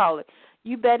alcoholic.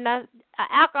 You better not, an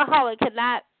alcoholic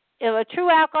cannot, if a true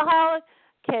alcoholic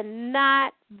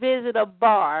cannot visit a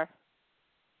bar,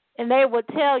 and they will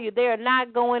tell you they are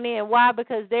not going in. Why?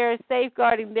 Because they're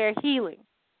safeguarding their healing.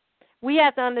 We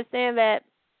have to understand that,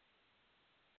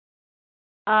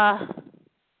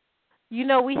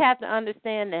 we have to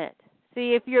understand that.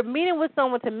 See, if you're meeting with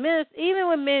someone to minister, even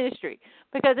with ministry,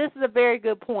 because this is a very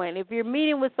good point, if you're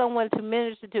meeting with someone to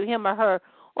minister to him or her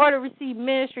or to receive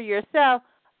ministry yourself,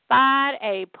 find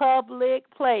a public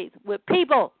place with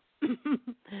people.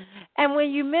 And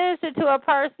when you minister to a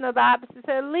person of the opposite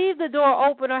sex, leave the door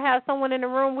open or have someone in the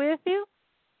room with you.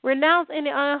 Renounce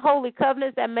any unholy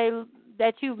covenants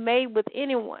that you've made with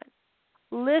anyone.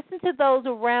 Listen to those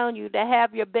around you that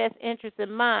have your best interests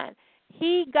in mind.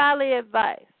 Heed godly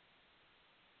advice.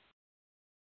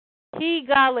 Heed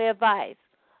godly advice.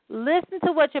 Listen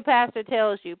to what your pastor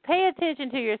tells you. Pay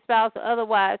attention to your spouse, or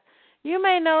otherwise you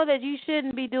may know that you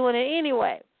shouldn't be doing it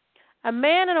anyway. A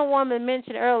man and a woman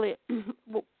mentioned earlier,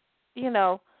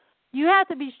 you have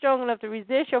to be strong enough to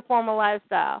resist your former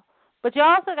lifestyle. But you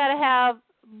also have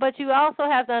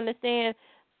to understand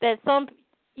that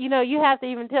you have to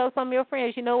even tell some of your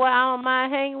friends, you know what, I don't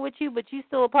mind hanging with you, but you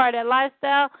still a part of that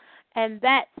lifestyle, and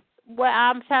that's what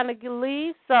I'm trying to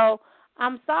leave, so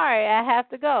I'm sorry, I have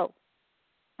to go.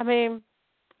 I mean,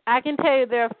 I can tell you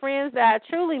there are friends that I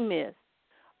truly miss,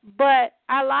 but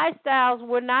our lifestyles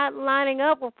were not lining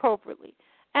up appropriately.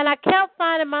 And I kept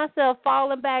finding myself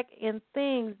falling back in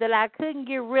things that I couldn't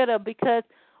get rid of because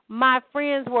my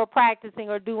friends were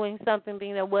practicing or doing something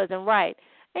that wasn't right.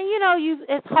 And,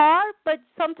 it's hard, but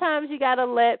sometimes you got to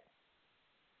let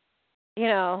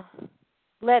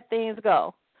things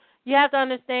go. You have to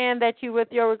understand that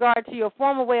with your regard to your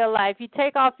former way of life, you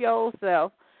take off your old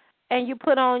self and you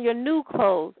put on your new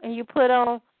clothes and you put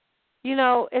on,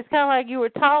 it's kind of like you were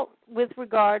taught with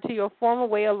regard to your former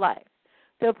way of life.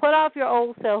 To put off your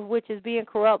old self, which is being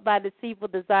corrupt by deceitful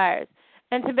desires,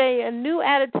 and to be a new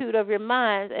attitude of your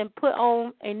minds and put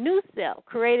on a new self,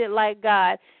 created like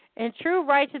God, in true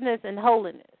righteousness and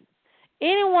holiness.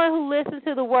 Anyone who listens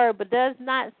to the word but does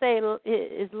not say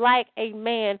is like a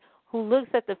man who looks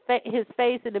at his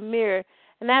face in the mirror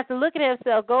and after looking at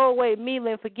himself, go away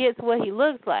immediately and forgets what he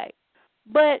looks like.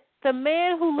 But the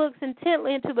man who looks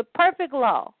intently into the perfect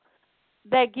law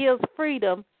that gives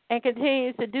freedom and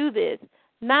continues to do this,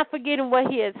 not forgetting what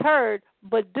he has heard,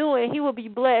 but doing, he will be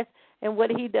blessed in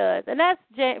what he does. And that's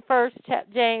James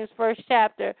 1st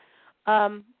chapter,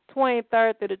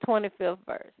 23rd through the 25th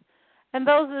verse. And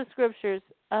those are the scriptures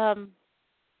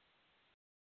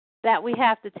that we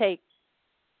have to take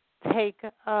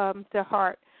to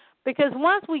heart. Because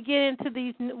once we get into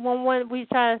these, when we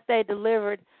try to stay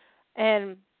delivered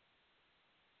and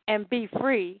be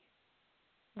free,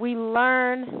 we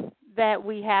learn that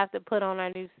we have to put on our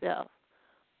new self.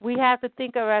 We have to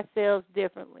think of ourselves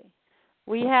differently.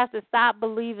 We have to stop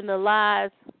believing the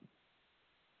lies.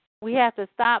 We have to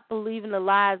stop believing the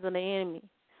lies of the enemy.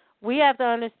 We have to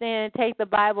understand and take the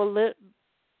Bible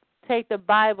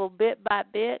bit by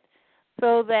bit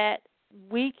so that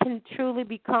we can truly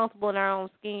be comfortable in our own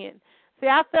skin. See,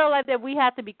 I feel like that we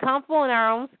have to be comfortable in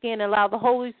our own skin and allow the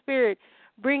Holy Spirit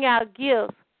bring out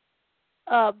gifts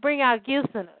in us.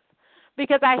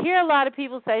 Because I hear a lot of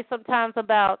people say sometimes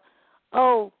about,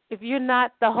 if you're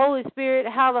not the Holy Spirit,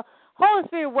 how the Holy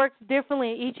Spirit works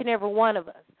differently in each and every one of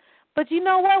us. But you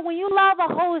know what? When you allow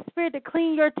the Holy Spirit to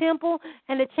clean your temple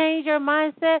and to change your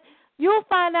mindset, you'll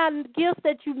find out gifts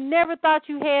that you never thought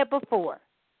you had before.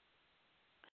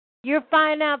 You'll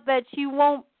find out that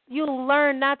you'll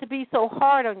learn not to be so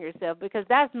hard on yourself, because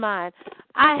that's mine.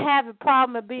 I have a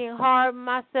problem of being hard on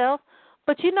myself.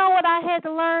 But you know what I had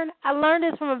to learn? I learned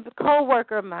this from a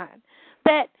coworker of mine,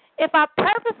 that if I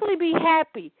purposely be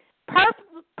happy,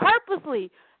 purposely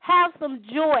have some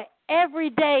joy every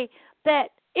day,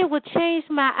 that it would change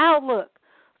my outlook.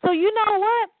 So you know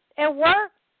what? At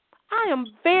work, I am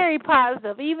very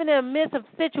positive, even in the midst of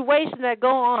situations that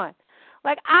go on.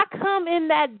 Like, I come in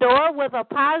that door with a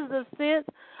positive sense.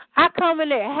 I come in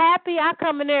there happy. I don't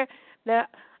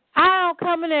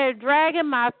come in there dragging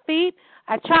my feet.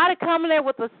 I try to come in there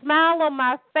with a smile on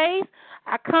my face.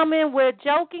 I come in with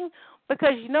joking,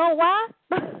 because you know why?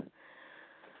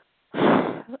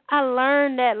 I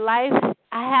learned that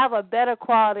I have a better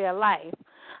quality of life.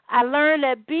 I learned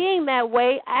that being that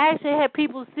way, I actually had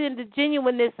people seeing the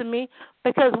genuineness in me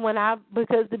because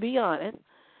to be honest,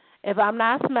 if I'm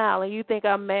not smiling, you think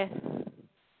I'm mad.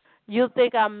 You'll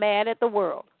think I'm mad at the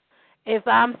world. If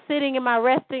I'm sitting in my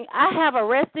I have a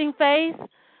resting face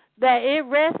that it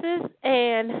rests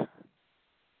and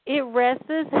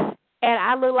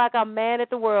I look like I'm mad at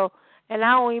the world, and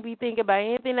I don't even be thinking about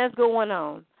anything that's going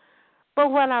on.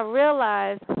 But when I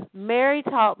realized Mary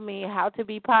taught me how to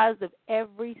be positive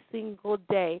every single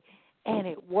day, and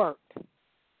it worked.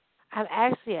 I'm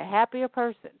actually a happier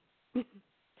person.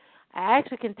 I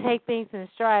actually can take things in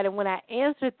stride, and when I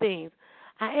answer things,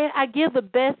 I give the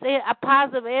best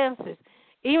positive answers,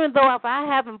 even though if I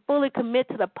haven't fully commit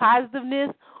to the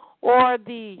positiveness or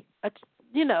the,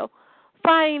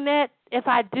 finding that if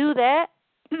I do that,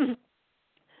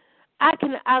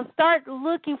 I'll start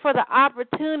looking for the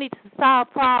opportunity to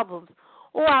solve problems,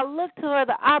 or I look for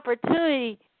the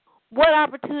opportunity. What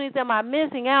opportunities am I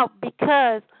missing out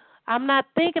because I'm not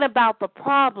thinking about the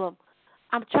problem?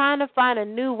 I'm trying to find a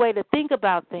new way to think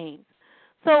about things.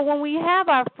 So when we have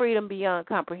our freedom beyond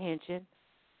comprehension,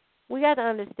 we got to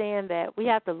understand that we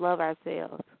have to love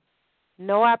ourselves,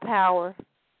 know our power,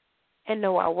 and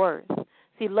know our worth.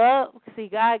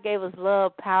 God gave us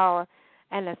love, power,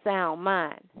 and a sound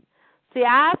mind. See,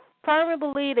 I firmly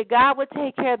believe that God would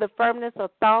take care of the firmness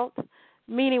of thought,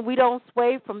 meaning we don't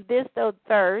sway from this to the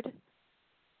third.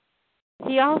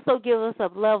 He also gives us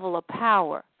a level of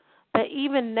power. But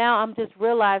even now I'm just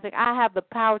realizing I have the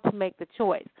power to make the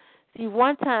choice. Some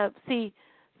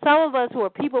of us who are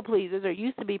people pleasers or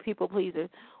used to be people pleasers,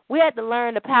 we had to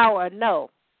learn the power of no.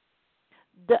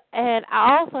 And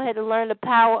I also had to learn the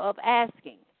power of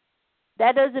asking.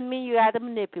 That doesn't mean you have to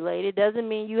manipulate. It doesn't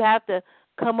mean you have to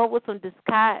come up with some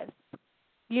disguise.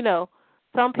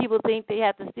 Some people think they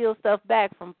have to steal stuff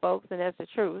back from folks, and that's the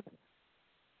truth.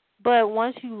 But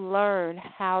once you learn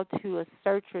how to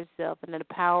assert yourself in the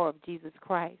power of Jesus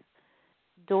Christ,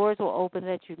 doors will open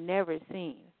that you've never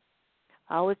seen.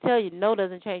 I always tell you, no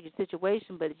doesn't change your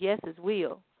situation, but yes, it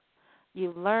will.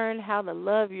 You learn how to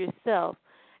love yourself.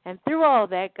 And through all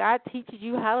that, God teaches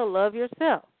you how to love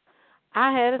yourself.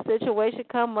 I had a situation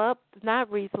come up,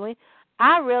 not recently.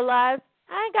 I realized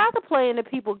I ain't got to play in the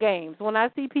people games. When I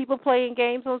see people playing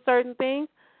games on certain things,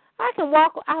 I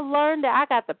learned that I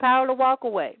got the power to walk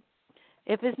away.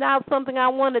 If it's not something I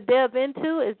want to delve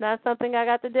into, it's not something I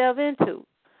got to delve into.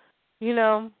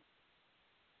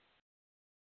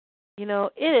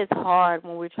 It is hard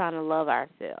when we're trying to love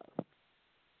ourselves.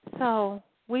 So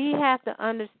we have to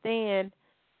understand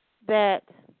that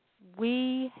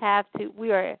we have to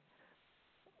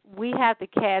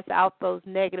cast out those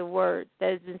negative words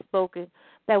that has been spoken,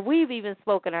 that we've even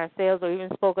spoken ourselves or even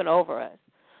spoken over us.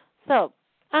 So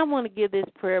I want to give this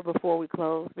prayer before we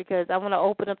close because I want to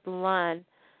open up the line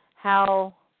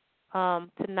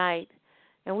tonight,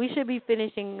 and we should be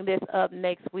finishing this up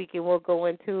next week, and we'll go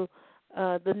into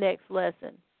the next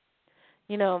lesson.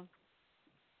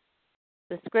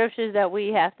 The scriptures that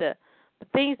the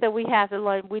things that we have to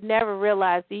learn, we never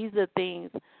realize these are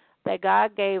things that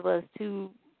God gave us to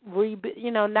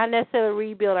not necessarily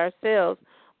rebuild ourselves,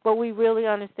 but we really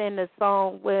understand the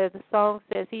song where the song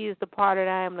says He is the potter and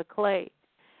I am the clay,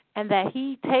 and that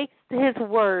He takes His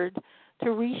word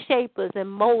to reshape us and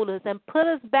mold us and put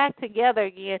us back together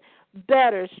again,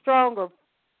 better, stronger,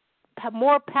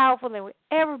 more powerful than we've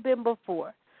ever been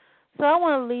before. So I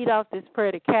want to lead off this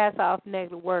prayer to cast off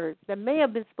negative words that may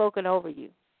have been spoken over you,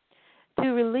 to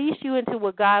release you into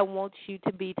what God wants you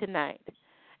to be tonight,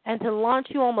 and to launch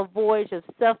you on a voyage of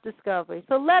self-discovery.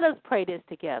 So let us pray this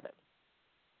together.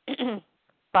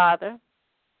 Father,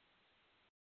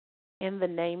 in the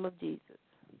name of Jesus,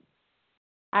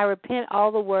 I repent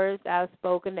all the words I've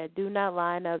spoken that do not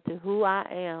line up to who I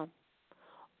am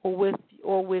or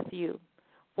with you,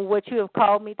 for what you have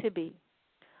called me to be.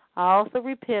 I also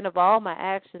repent of all my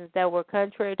actions that were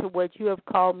contrary to what you have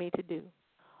called me to do.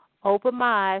 Open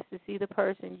my eyes to see the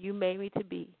person you made me to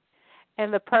be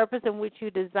and the purpose in which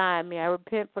you designed me. I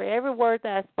repent for every word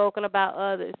that I've spoken about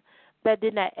others that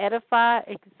did not edify,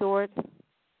 exhort,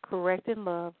 correct in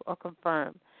love, or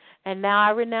confirm. And now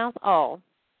I renounce all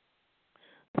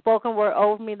spoken word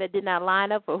over me that did not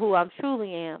line up for who I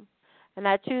truly am. And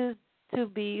I choose to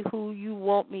be who you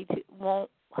want me to,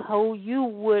 who you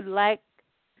would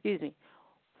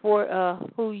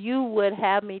who you would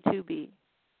have me to be.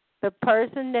 The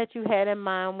person that you had in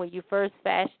mind when you first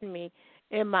fashioned me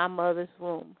in my mother's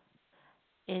womb.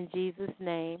 In Jesus'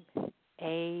 name,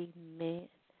 amen.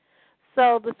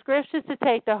 So the scriptures to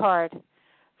take to heart.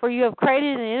 For you have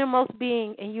created an innermost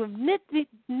being, and you have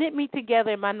knit me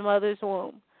together in my mother's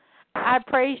womb. I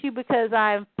praise you because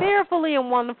I am fearfully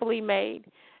and wonderfully made,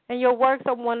 and your works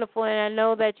are wonderful, and I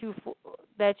know that you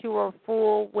are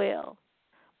full well.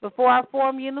 Before I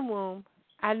formed you in the womb,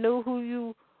 I knew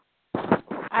you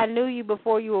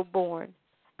before you were born,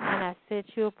 and I set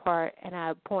you apart, and I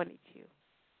appointed you.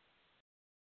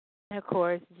 And of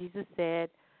course, Jesus said,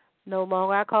 no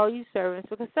longer I call you servants,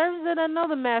 because servants do not know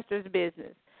the master's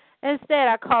business. Instead,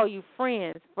 I call you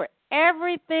friends, for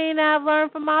everything I've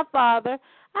learned from my Father,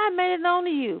 I made it known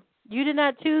to you. You did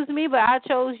not choose me, but I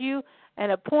chose you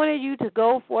and appointed you to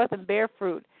go forth and bear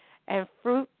fruit, and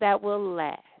fruit that will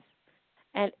last.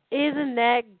 And isn't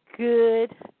that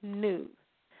good news?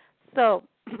 So,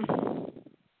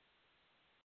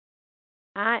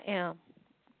 I am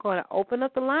going to open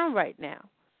up the line right now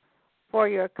for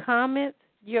your comments,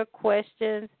 your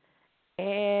questions,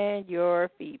 and your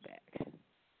feedback.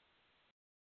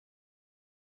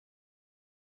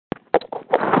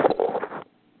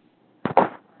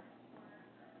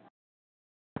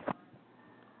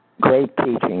 Great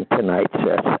teaching tonight,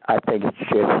 sis. I think it's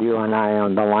just you and I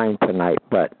on the line tonight,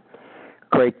 but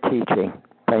great teaching.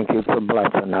 Thank you for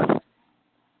blessing us.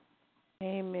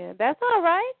 Amen. That's all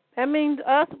right. That means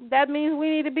we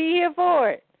need to be here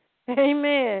for it.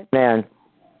 Amen. Man.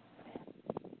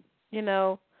 You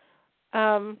know,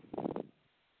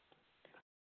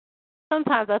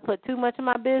 sometimes I put too much of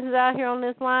my business out here on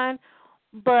this line,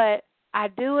 but I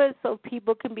do it so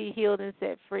people can be healed and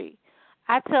set free.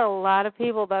 I tell a lot of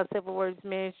people about Simple Words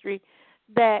Ministry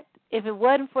that if it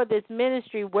wasn't for this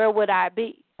ministry, where would I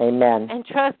be? Amen. And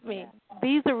trust me,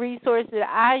 these are resources that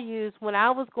I used when I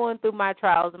was going through my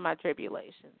trials and my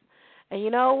tribulations. And you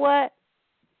know what?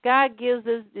 God gives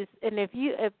us this, and if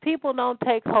people don't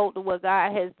take hold of what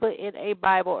God has put in a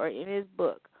Bible or in His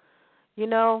book, you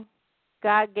know,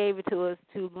 God gave it to us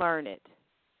to learn it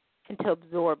and to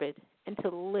absorb it and to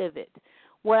live it.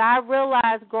 What I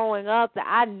realized growing up, that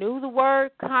I knew the word,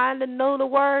 kind of knew the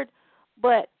word,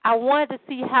 but I wanted to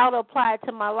see how to apply it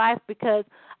to my life because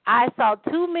I saw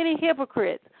too many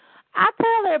hypocrites. I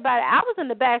tell everybody, I was in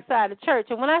the backside of the church,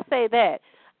 and when I say that,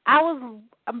 I was,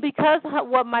 because of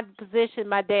what my position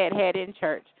my dad had in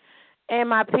church and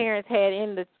my parents had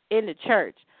in the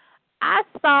church, I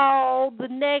saw the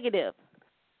negative,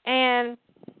 and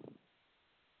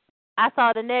I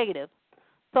saw the negative.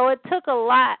 So it took a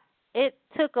lot. It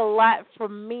took a lot for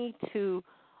me to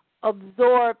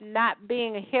absorb not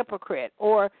being a hypocrite,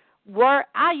 or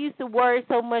I used to worry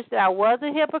so much that I was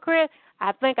a hypocrite.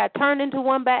 I think I turned into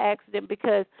one by accident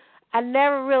because I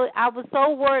was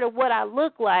so worried of what I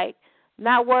looked like,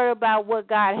 not worried about what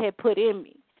God had put in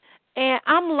me. And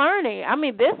I'm learning. I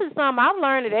mean, this is something I've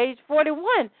learned at age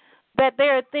 41, that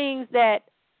there are things that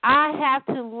I have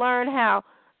to learn how.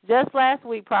 Just last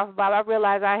week, Prophet Bob, I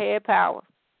realized I had power.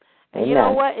 And you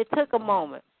know what? It took a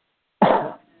moment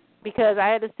because I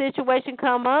had a situation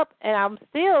come up, and I'm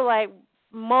still like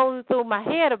mulling through my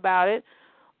head about it.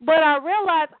 But I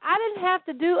realized I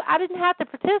didn't have to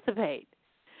participate,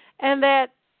 and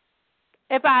that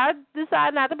if I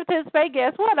decide not to participate,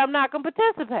 guess what? I'm not going to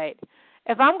participate.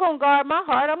 If I'm going to guard my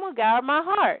heart, I'm going to guard my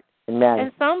heart. Amen.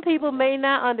 And some people may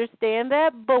not understand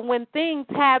that, but when things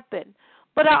happen.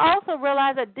 But I also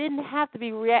realized I didn't have to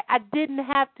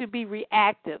be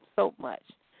reactive so much.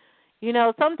 You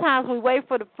know, sometimes we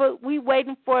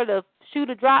waiting for the shoe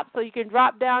to drop so you can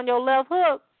drop down your left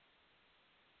hook.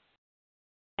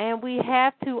 And we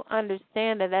have to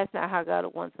understand that that's not how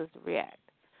God wants us to react.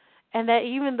 And that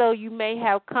even though you may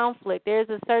have conflict, there's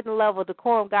a certain level of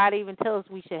decorum God even tells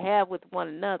us we should have with one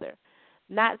another.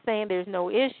 Not saying there's no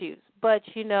issues, but,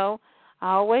 you know,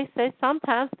 I always say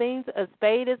sometimes a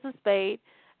spade is a spade,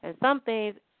 and some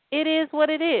things, it is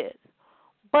what it is.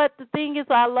 But the thing is,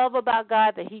 I love about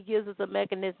God that He gives us a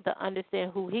mechanism to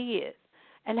understand who He is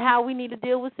and how we need to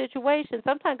deal with situations.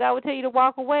 Sometimes God will tell you to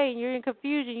walk away, and you're in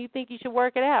confusion. You think you should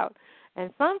work it out.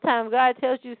 And sometimes God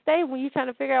tells you to stay when you're trying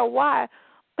to figure out why.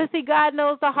 But see, God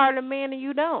knows the heart of man, and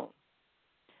you don't.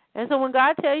 And so when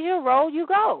God tells you to roll, you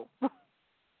go.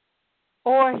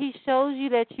 Or He shows you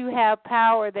that you have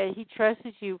power, that He trusts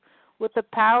you with the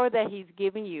power that He's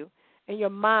given you in your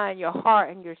mind, your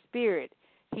heart, and your spirit.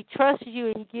 He trusts you,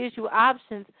 and He gives you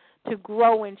options to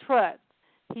grow in trust.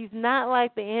 He's not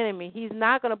like the enemy. He's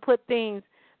not going to put you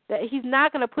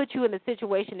in a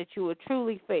situation that you will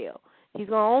truly fail. He's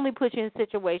going to only put you in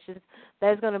situations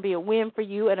that's going to be a win for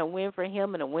you and a win for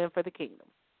Him and a win for the kingdom.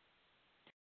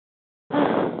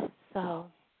 So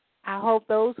I hope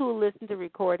those who listen to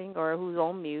recording or who's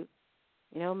on mute,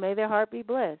 you know, may their heart be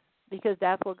blessed, because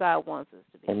that's what God wants us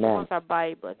to be. Amen. He wants our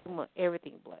body blessed. He wants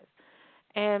everything blessed.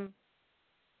 And,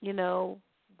 you know,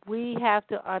 we have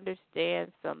to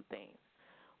understand some things.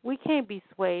 we can't be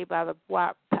swayed by the.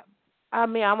 I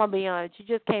mean, I'm gonna be honest. You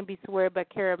just can't be swayed by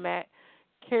charismaticism,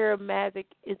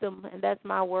 and that's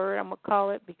my word. I'm gonna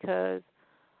call it because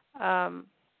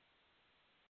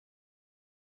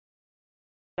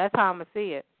that's how I'm gonna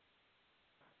see it.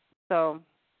 So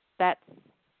I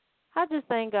just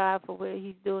thank God for what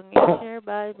He's doing in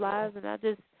everybody's lives, and I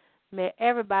just may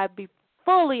everybody be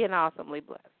fully and awesomely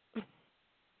blessed.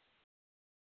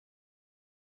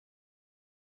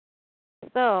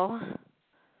 So,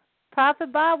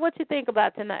 Prophet Bob, what you think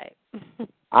about tonight?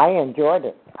 I enjoyed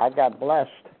it. I got blessed.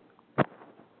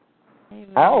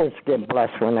 Amen. I always get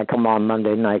blessed when I come on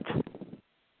Monday nights.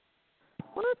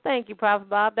 Well, thank you, Prophet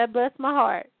Bob. That blessed my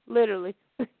heart, literally.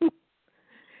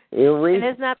 You read? And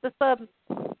it's not the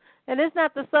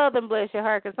southern bless your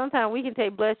heart, because sometimes we can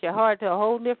take bless your heart to a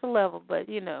whole different level. But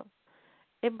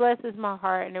it blesses my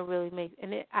heart, and it really makes,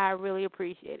 I really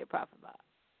appreciate it, Prophet Bob.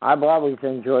 I've always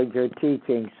enjoyed your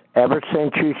teachings ever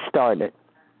since you started.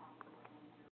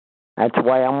 That's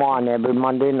why I'm on every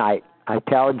Monday night. I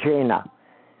tell Gina,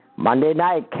 Monday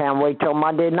night, can't wait till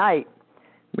Monday night.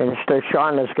 Minister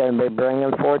Sean is going to be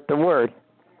bringing forth the word.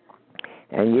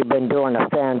 And you've been doing a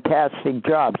fantastic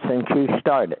job since you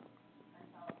started.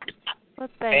 Well,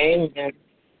 thank you.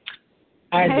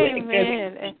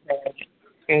 Amen.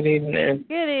 Good evening.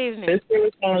 Good evening. Sister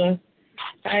Rosanna,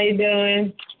 how you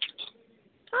doing?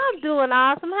 I'm doing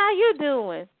awesome. How you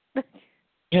doing?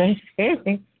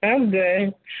 I'm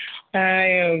good. I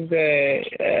am good.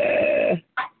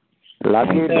 Love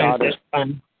you, daughter.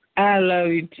 I love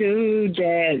you too,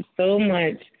 Dad, so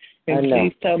much. And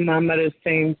please tell Mama the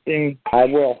same thing. I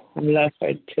will. I love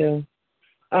her too.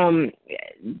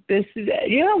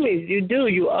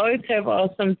 You always have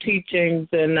awesome teachings,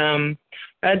 and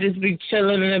I just be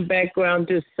chilling in the background,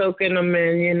 just soaking them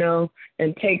in,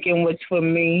 and taking what's for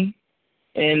me,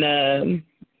 and and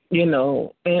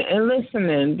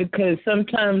listening, because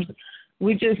sometimes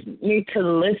we just need to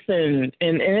listen,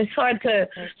 and it's hard to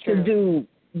do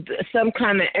some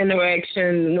kind of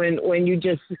interaction when you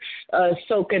just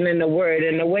soaking in the word,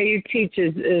 and the way you teach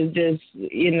is just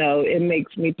it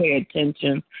makes me pay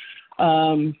attention.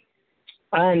 I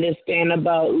understand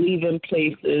about leaving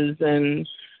places and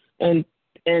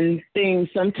things.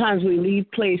 Sometimes we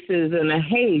leave places in a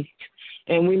haste,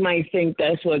 and we might think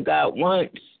that's what God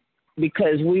wants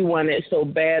because we want it so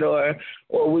bad, or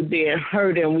we're being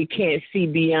hurt and we can't see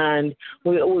beyond.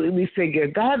 We figure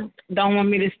God don't want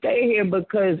me to stay here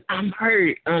because I'm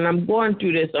hurt and I'm going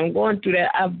through this, I'm going through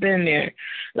that. I've been there.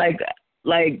 Like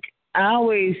I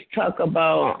always talk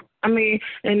about,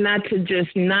 and not to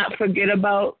just not forget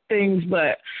about things,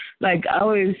 but like I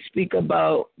always speak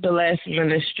about the last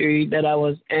ministry that I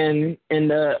was in and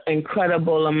the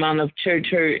incredible amount of church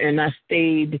hurt, and I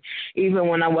stayed even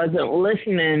when I wasn't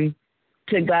listening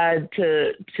to God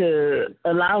to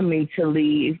allow me to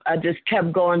leave. I just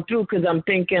kept going through because I'm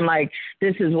thinking like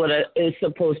this is what it's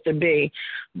supposed to be.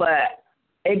 But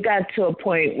it got to a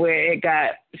point where it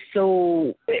got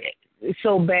so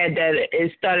bad that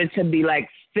it started to be like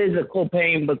physical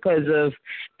pain because of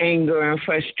anger and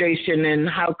frustration, and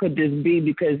how could this be,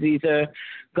 because these are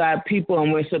God people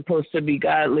and we're supposed to be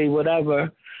godly,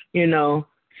 whatever,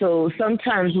 So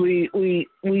sometimes we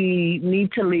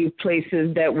need to leave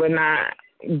places that we're not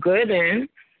good in,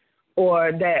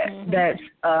 or that's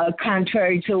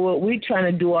contrary to what we're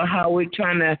trying to do or how we're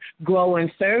trying to grow and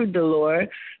serve the Lord.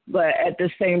 But at the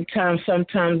same time,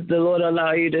 sometimes the Lord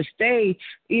allow you to stay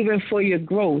even for your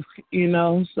growth,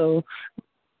 So,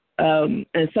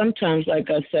 and sometimes, like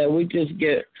I said, we just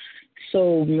get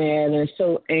so mad and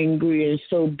so angry and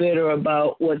so bitter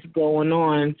about what's going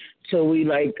on. So we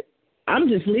like, I'm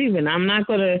just leaving. I'm not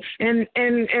gonna, and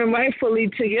rightfully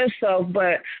to yourself,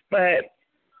 but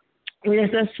yes,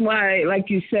 that's why, like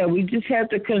you said, we just have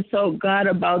to consult God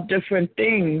about different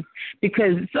things,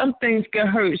 because some things can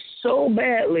hurt so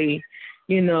badly,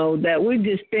 that we're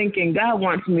just thinking God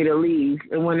wants me to leave,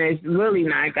 and when it's really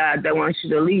not God that wants you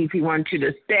to leave. He wants you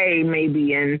to stay,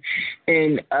 maybe, and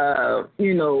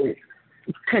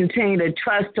continue to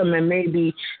trust Him, and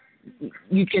maybe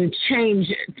you can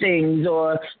change things,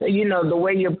 or the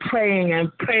way you're praying and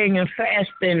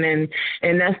fasting,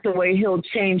 and that's the way He'll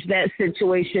change that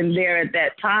situation there at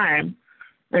that time.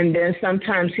 And then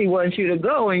sometimes He wants you to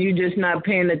go and you're just not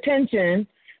paying attention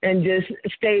and just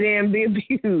stay there and be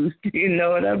abused. You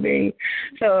know what I mean?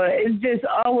 So it's just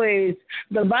always,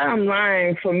 the bottom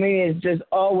line for me is just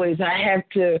always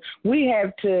we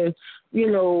have to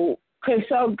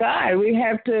consult God. We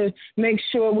have to make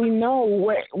sure we know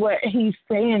what He's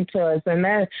saying to us, and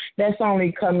that's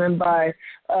only coming by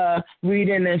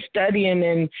reading and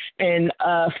studying and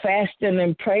fasting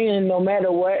and praying. No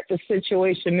matter what the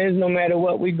situation is, no matter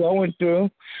what we're going through,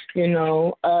 Amen.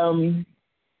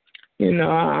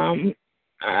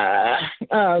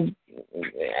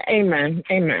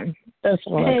 That's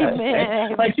all I got to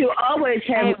say. But you always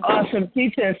have awesome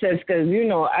teaching, sis, because,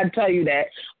 I tell you that.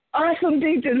 Awesome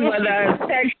teachers, whether I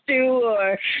text you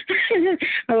or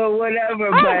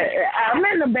whatever. But I'm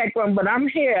in the background, but I'm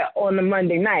here on the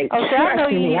Monday night. Okay, I know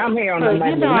you. I'm here on the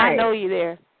Monday night. I know you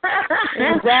there.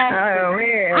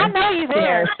 Exactly. I know you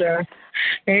there. Yes, sir.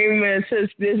 Amen.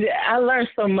 I learned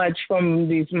so much from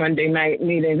these Monday night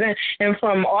meetings and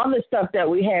from all the stuff that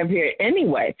we have here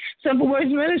anyway. Simple Words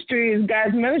Ministry is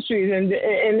God's ministries, and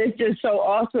it's just so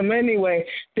awesome anyway,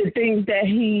 the things that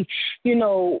He,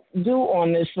 do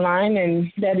on this line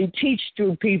and that He teach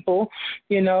through people,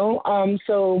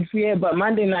 but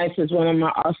Monday nights is one of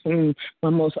my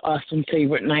most awesome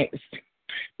favorite nights,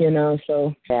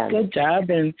 so good job,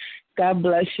 and God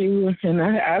bless you, and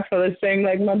I feel the same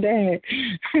like my dad.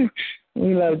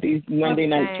 We love these Monday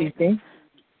night teachings.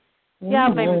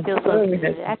 Y'all made me feel so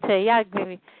good. I tell you, y'all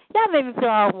made me feel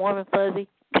all warm and fuzzy.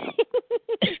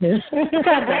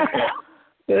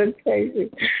 Good crazy.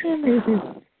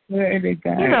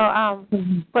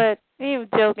 But even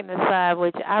joking aside,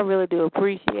 which I really do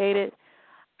appreciate it,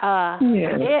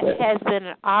 it has been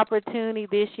an opportunity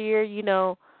this year.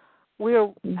 I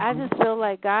just feel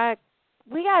like God,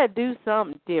 we got to do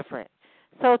something different.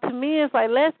 So to me, it's like,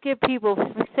 let's get people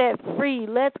set free.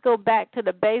 Let's go back to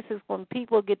the basics when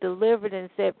people get delivered and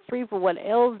set free for what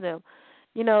ails them.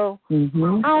 I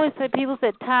always say, people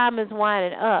said time is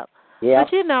winding up. Yeah.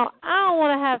 But, I don't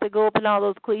want to have to go up in all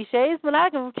those cliches, but I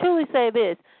can truly say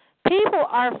this. People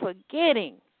are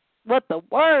forgetting what the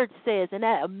Word says, and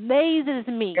that amazes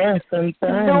me. Yes,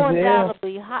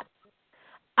 undoubtedly.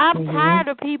 I'm tired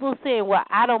of people saying, well,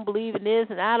 I don't believe in this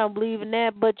and I don't believe in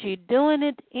that, but you're doing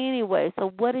it anyway.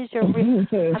 So what is your y'all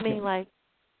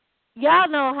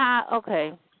know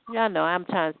y'all know I'm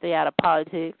trying to stay out of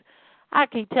politics. I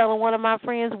keep telling one of my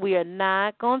friends we are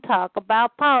not going to talk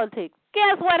about politics.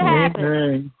 Guess what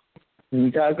happened?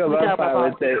 We talk about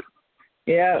politics.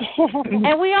 Yeah.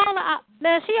 And we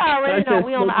now she already know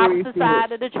we on the opposite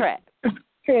side of the track.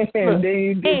 And then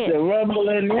you get the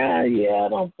rumbling. I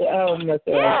don't mess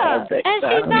around. Yeah, and she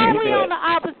know we on the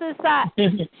opposite side.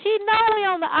 She know we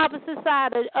on the opposite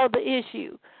side of the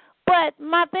issue. But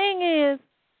my thing is,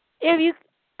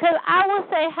 because I would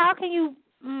say, how can you?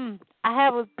 I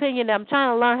have an opinion. I'm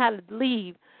trying to learn how to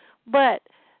leave, but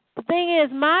the thing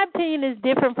is, my opinion is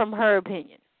different from her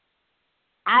opinion.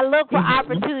 I look for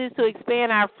opportunities to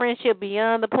expand our friendship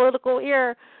beyond the political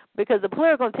era, because the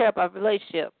political will tear up our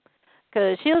relationship.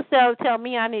 Because she'll tell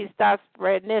me I need to stop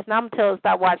spreading this, and I'm going to tell her to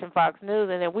stop watching Fox News,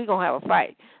 and then we're going to have a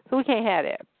fight. So we can't have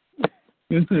that.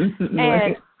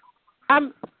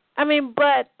 And,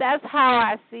 but that's how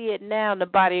I see it now in the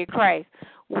body of Christ.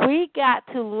 We got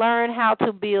to learn how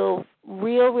to build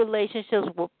real relationships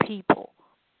with people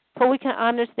so we can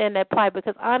understand that plight.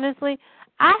 Because, honestly,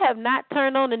 I have not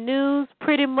turned on the news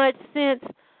pretty much since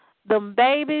them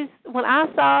babies. When I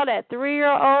saw that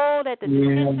 3-year-old at the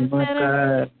detention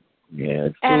center. God. Yeah,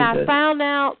 and I found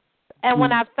out, and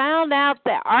when I found out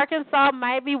that Arkansas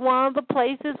might be one of the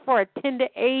places for a tender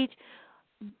age,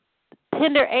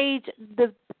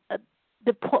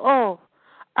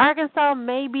 Arkansas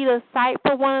may be the site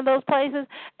for one of those places,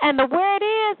 and where it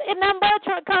is, it's nothing but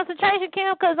a concentration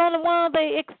camp, because on one of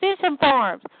the extension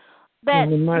farms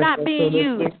that's not being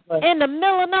used in the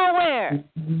middle of nowhere.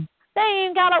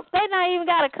 They not even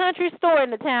got a country store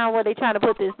in the town where they trying to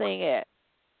put this thing at.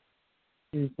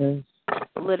 Jesus.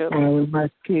 Literally. And we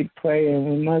must keep praying.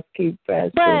 We must keep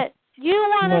fasting. But you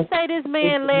want to say this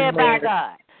man led by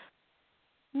God.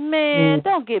 Man,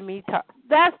 don't get me talk.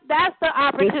 That's the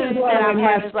opportunity that I'm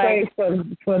having. Pray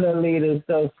for the leaders,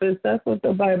 though, sis. That's what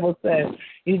the Bible says.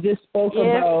 You just spoke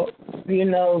about,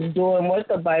 doing what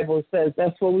the Bible says.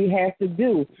 That's what we have to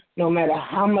do, no matter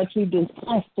how much we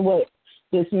detest what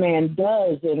this man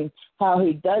does and how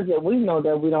he does it. We know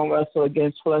that we don't wrestle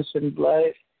against flesh and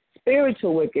blood.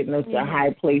 Spiritual wickedness in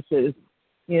high places,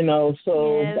 so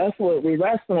that's what we're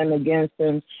wrestling against,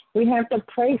 and we have to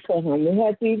pray for him. We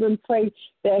have to even pray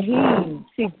that he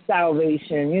seeks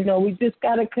salvation. We just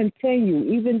got to continue,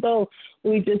 even though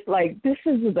we just this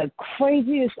is the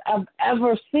craziest I've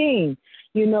ever seen,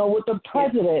 with the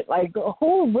president. Like,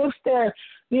 who rips their,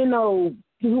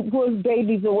 who's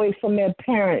babies away from their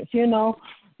parents,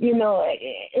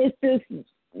 it's just,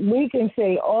 we can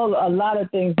say a lot of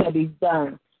things that he's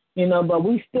done. But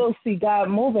we still see God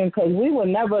moving because we would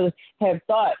never have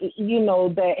thought,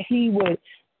 that he would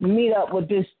meet up with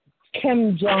this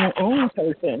Kim Jong-un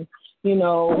person. We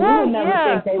would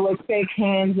never think they would shake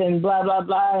hands and blah, blah,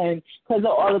 blah, and because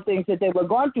of all the things that they were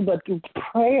going through, but through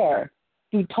prayer,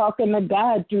 through talking to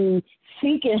God, through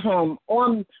seeking him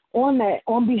on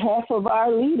behalf of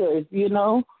our leaders,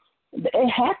 It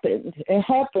happened.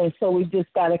 So we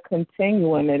just got to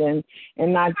continue in it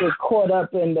and not get caught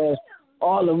up in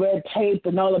all the red tape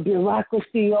and all the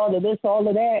bureaucracy, all of this, all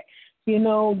of that.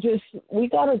 Just we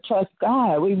got to trust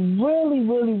God. We really,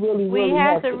 really, really, we really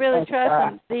have to really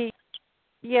trust him.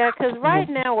 Because right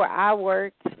now where I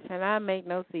work, and I make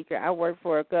no secret, I work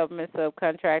for a government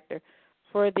subcontractor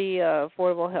for the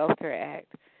Affordable Health Care Act.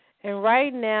 And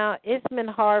right now it's been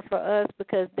hard for us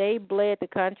because they bled the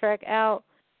contract out,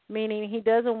 meaning he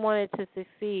doesn't want it to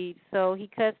succeed, so he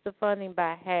cuts the funding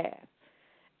by half.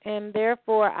 And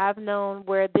therefore, I've known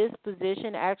where this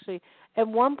position actually, at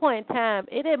one point in time,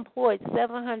 it employed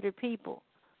 700 people.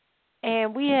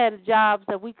 And we had jobs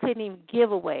that we couldn't even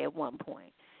give away at one point.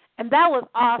 And that was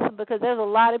awesome because there's a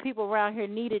lot of people around here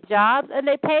needed jobs, and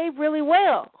they paid really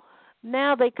well.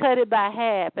 Now they cut it by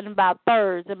half and about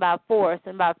thirds and about fourths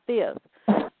and about fifths.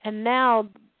 And now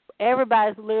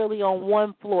everybody's literally on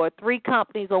one floor, 3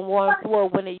 companies on one floor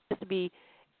when it used to be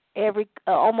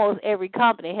almost every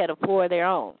company had a floor of their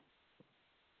own.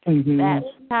 Mm-hmm. That's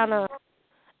kind of,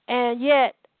 and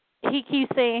yet he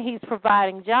keeps saying he's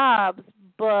providing jobs,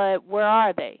 but where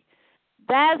are they?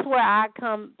 That's where I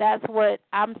come. That's what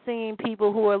I'm seeing,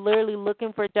 people who are literally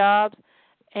looking for jobs,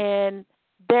 and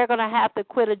they're going to have to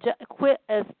quit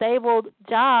a stable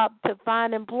job to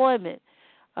find employment.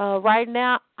 Right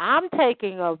now, I'm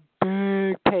taking a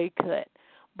big pay cut,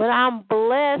 but I'm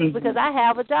blessed because I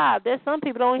have a job. There's some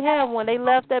people don't have one. They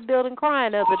left that building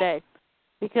crying the other day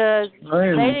because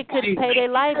they couldn't pay their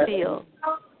light bill.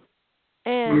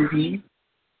 And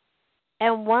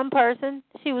and one person,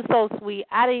 she was so sweet.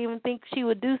 I didn't even think she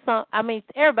would do something. I mean,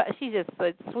 everybody, she's just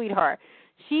a sweetheart.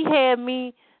 She had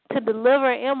me to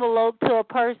deliver an envelope to a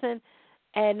person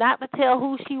and not to tell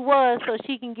who she was so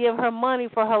she can give her money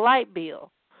for her light bill.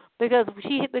 Because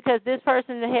this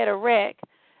person had a wreck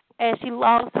and she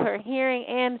lost her hearing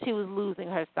and she was losing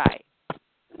her sight.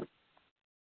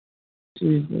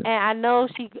 And I know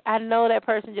that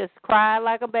person just cried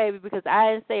like a baby because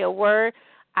I didn't say a word.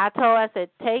 I told her, I said,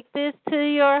 take this to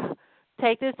your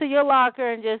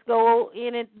locker and just go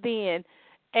in it then.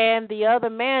 And the other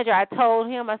manager, I told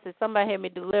him, I said, somebody had me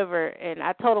deliver, and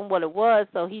I told him what it was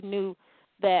so he knew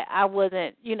that I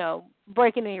wasn't,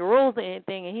 breaking any rules or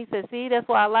anything. And he said, see, that's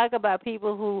what I like about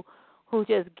people who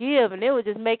just give, and it was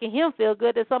just making him feel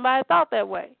good that somebody thought that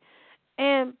way.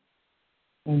 And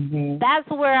that's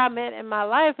where I'm at in my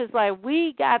life. It's like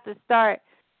we got to start,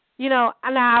 now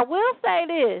I will say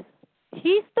this.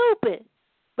 He's stupid.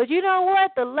 But you know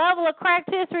what? The level of cracked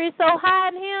history is so high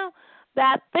in him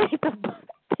that I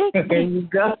think there you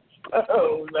go.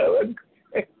 Oh, Lord.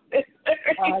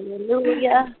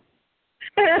 Hallelujah.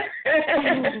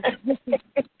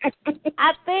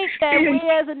 I think that we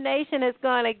as a nation is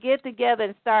going to get together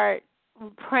and start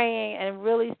praying and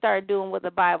really start doing what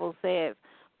the Bible says.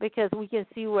 Because we can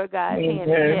see where God's hand is.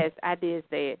 Yes, I did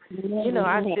say it.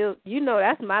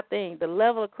 That's my thing. The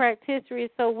level of cracked history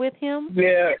is so with him.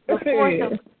 Yeah.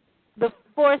 The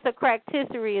force of cracked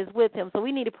history is with him. So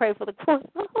we need to pray for the force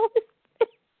of the Holy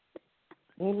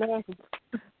Spirit. Amen.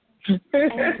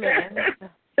 Amen.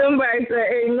 Somebody say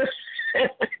amen.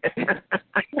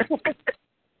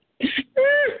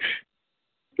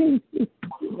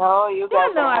 No, you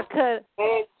guys I could.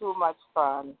 Way too much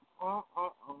fun.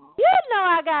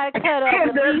 I got to cut up.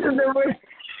 I've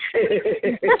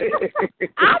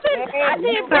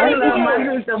been pretty good. My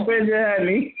sister Bridget,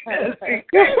 honey.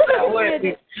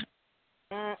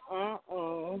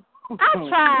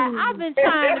 I've been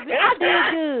trying to be. I did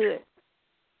good.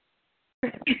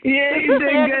 Yeah, you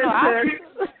did good, sir.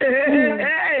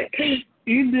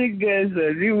 You did good,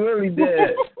 sir. You really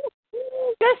did.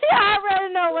 Because she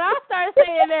already know when I start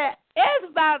saying that, it's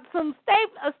about a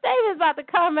statement's about to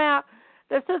come out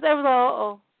that says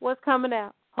everyone, what's coming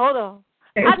out? Hold on.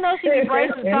 I know she be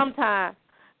bracing sometimes.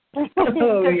 Because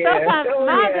sometimes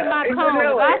mine's in my tone.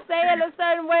 If I say it a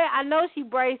certain way, I know she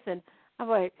bracing. I'm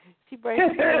like, she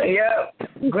bracing. Yep.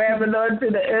 Grabbing onto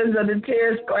the ends of the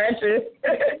chair, scratching.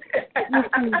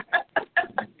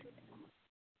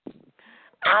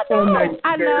 I know.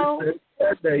 I know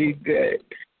you're good.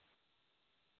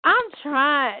 I'm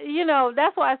trying.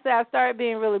 That's why I say I started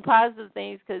being really positive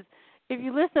things, because if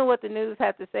you listen to what the news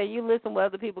have to say, you listen to what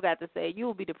other people got to say, you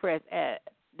will be depressed.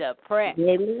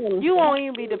 You won't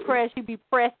even be depressed. You be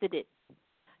pressed at it.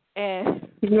 And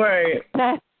right.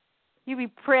 You be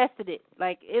pressing it.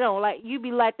 Like, like you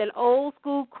be like that old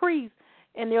school crease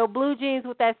in your blue jeans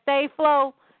with that Stay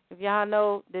Flow. If y'all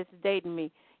know, this is dating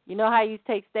me. You know how you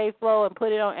take Stay Flow and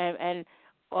put it on, and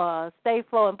Stay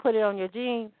Flow and put it on your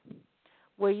jeans?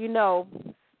 Where,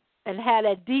 and have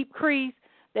that deep crease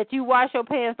that you wash your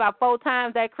pants about 4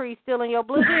 times, that crease still in your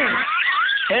blue jeans.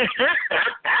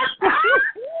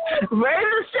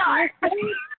 Razor sharp.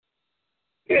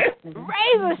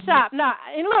 Razor sharp. Now,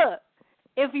 and look,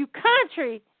 if you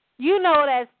country, you know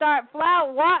that starch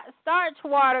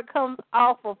water comes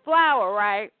off of flour,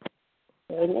 right?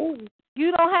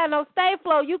 You don't have no Stay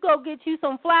Flow. You go get you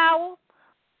some flour,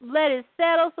 let it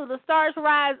settle so the starch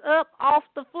rise up off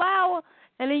the flour,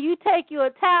 and then you take you a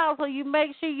towel so you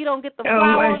make sure you don't get the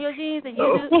flour on your jeans. And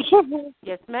you just,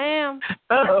 yes, ma'am.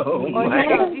 Oh, or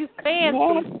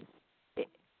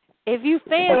if you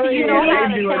fancy, you know how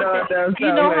to take it.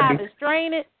 You know how to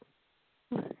strain it.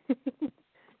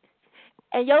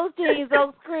 And your jeans,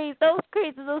 those creases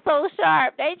are so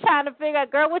sharp. They trying to figure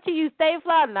out, girl, what you use, Stay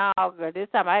Flour? No, girl, this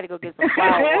time I had to go get some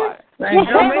flour water.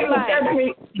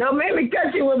 Don't make me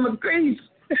cut you with my crease.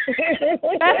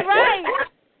 That's right.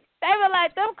 They were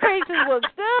like, them creases was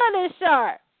good and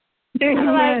sharp.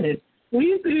 We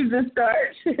used to use the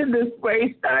starch, the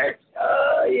spray starch.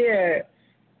 Oh, yeah.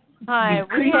 Hi,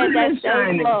 we had that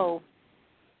Stay Flow.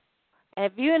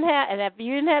 If you didn't have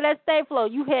that Stay Flow,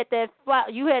 you had that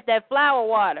flour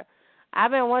water. I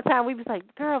remember one time we was like,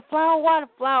 girl, flour water.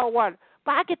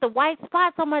 But I get the white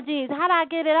spots on my jeans. How do I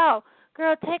get it off?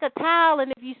 Girl, take a towel,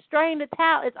 and if you strain the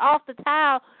towel, it's off the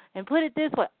towel, and put it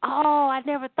this way. Oh, I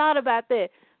never thought about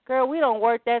that. Girl, we don't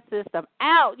work that system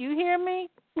out. You hear me?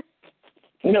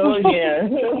 No, yeah.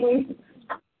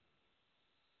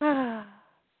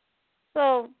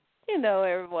 So,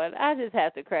 everyone, I just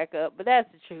have to crack up, but that's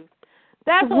the truth.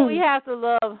 That's what we have to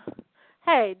love.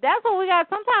 Hey, that's what we got.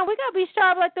 Sometimes we got to be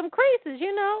sharp like them creases,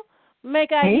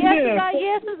 Make our yeses our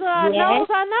yeses or our no's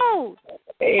our no's.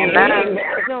 Amen.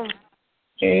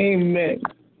 Amen.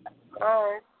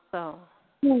 So,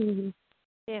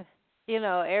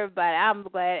 everybody, I'm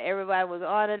glad everybody was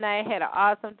on tonight, had an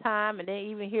awesome time, and then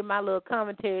even hear my little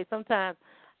commentary. Sometimes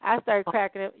I start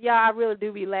cracking up. Y'all, I really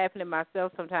do be laughing at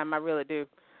myself sometimes. I really do.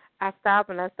 I stop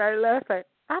and I started laughing.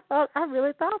 I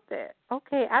really thought that.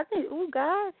 Okay, I think,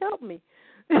 God, help me.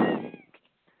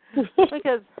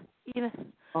 Because,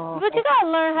 but you got to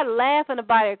learn how to laugh in the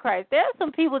body of Christ. There are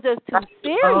some people just too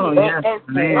serious. Oh, yes,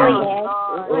 man.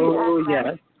 Oh,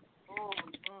 yes.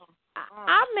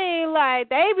 I mean, like,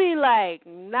 they be, like,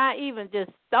 not even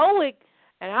just stoic,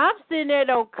 and I'm sitting there,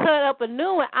 don't cut up a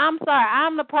new one. I'm sorry,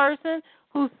 I'm the person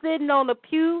who's sitting on the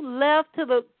pew left to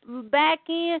the back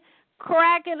end,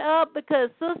 cracking up because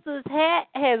sister's hat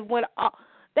has went off.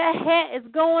 That hat is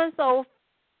going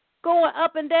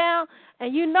up and down,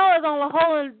 and it's only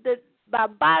holding by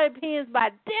bobby pins, by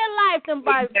dear life, them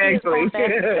bobby pins on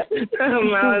that.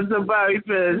 It's a bobby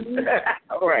pins.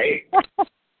 Right.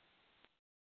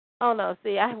 Oh, no,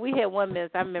 see, we had one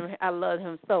minister, I remember, I loved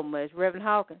him so much, Reverend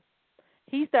Hawkins.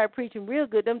 He started preaching real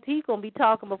good. Them teeth going to be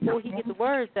talking before he get the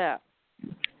words out.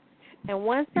 And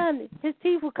one Sunday, his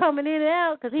teeth were coming in and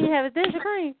out because he didn't have his denture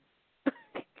cream.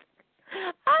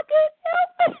 I couldn't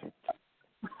help it.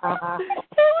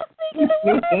 He was speaking the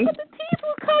word, but the teeth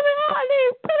were coming out, and they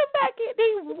put them back in.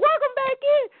 They work them back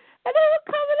in, and they were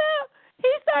coming out. He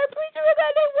started preaching with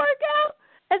that, they work out,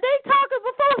 and they talking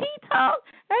before he talked,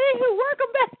 and then he work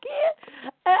them back in.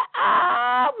 And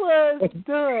I was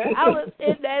done. I was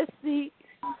in that seat.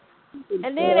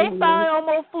 And then they finally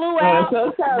almost flew out.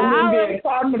 Sometimes there'll be a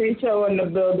comedy show in the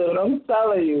building. I'm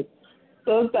telling you.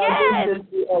 Sometimes there'll just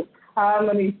be a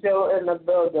comedy show in the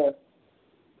building.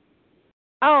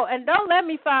 Oh, and don't let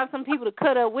me find some people to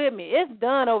cut up with me. It's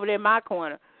done over there in my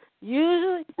corner.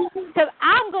 Usually, because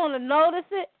I'm going to notice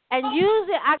it, and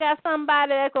usually I got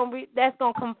somebody that's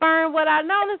gonna confirm what I'm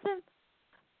noticing.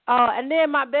 And then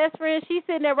my best friend, she's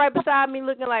sitting there right beside me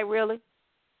looking like, really?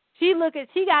 She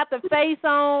got the face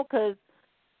on, because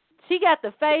she got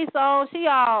the face on. She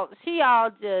all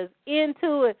just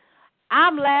into it.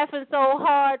 I'm laughing so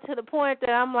hard to the point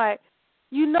that I'm like,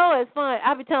 it's funny.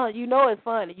 I be telling you, it's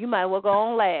funny. You might well go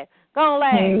on laugh. Go on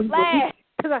laugh.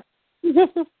 Laugh.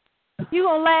 You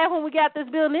going to laugh when we got this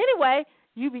building anyway.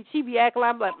 She be acting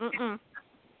like, I'm like, mm-mm.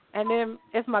 And then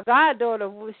it's my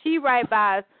goddaughter. She right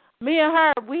by us. Me and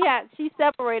her, she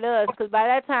separate us, because by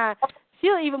that time,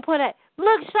 she'll even put that,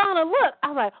 look, Shauna, look.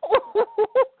 I'm like, ooh.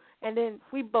 And then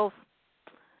we both,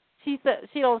 she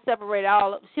don't separate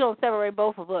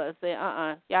both of us. Say,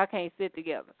 y'all can't sit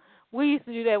together. We used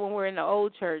to do that when we were in the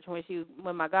old church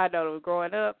when my goddaughter was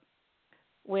growing up.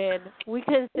 when we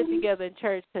couldn't sit together in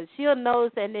church because she'll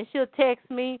notice and then she'll text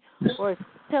me or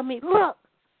tell me, look.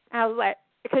 I was like,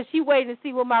 because she waiting to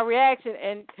see what my reaction,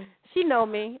 and she know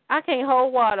me. I can't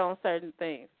hold water on certain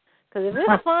things. Because if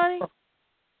it's funny,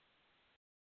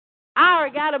 I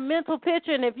already got a mental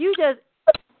picture, and if you just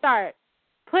start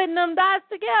putting them dots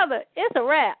together, it's a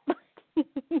wrap.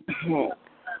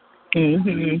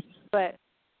 Mm-hmm.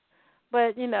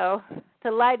 But you know,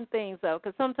 to lighten things up,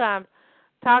 because sometimes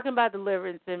talking about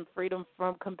deliverance and freedom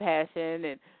from compassion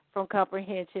and from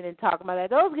comprehension and talking about that,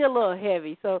 those get a little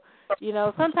heavy. So, you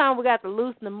know, sometimes we got to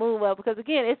loosen the move up because,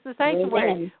 again, it's the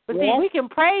sanctuary. Amen. But see, we can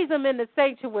praise him in the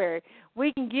sanctuary.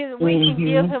 We can give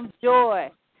him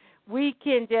joy. We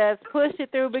can just push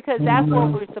it through because that's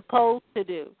what we're supposed to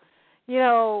do. You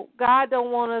know, God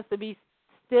don't want us to be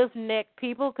stiff-necked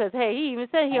people because, hey, he even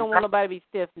said he don't want nobody to be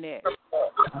stiff-necked.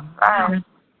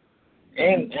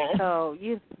 Amen.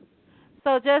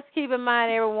 So just keep in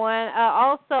mind, everyone.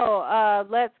 Also,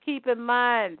 let's keep in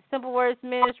mind, Simple Words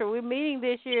Ministry. We're meeting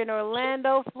this year in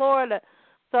Orlando, Florida.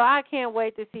 So I can't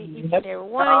wait to see each and every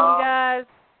one of you guys.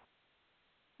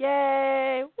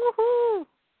 Yay! Woohoo!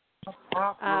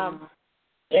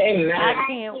 Amen. I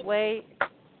can't wait.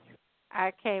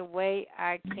 I can't wait.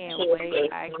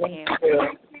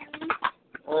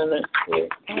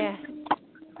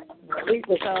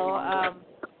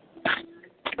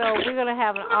 So we're going to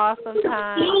have an awesome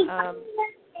time.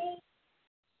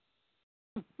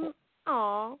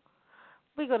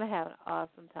 We're going to have an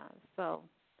awesome time. So,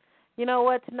 you know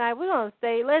what, tonight we're going to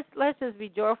stay. Let's just be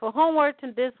joyful. Homework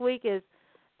this week is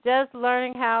just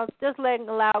letting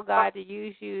allow God to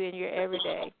use you in your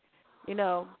everyday. You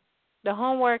know, the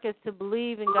homework is to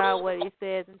believe in God, what he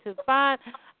says, and to find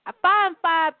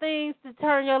 5 things to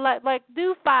turn your life, like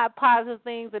do 5 positive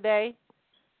things a day.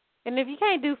 And if you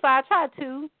can't do 5, try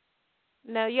 2.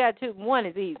 No, you got 2. 1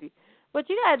 is easy. But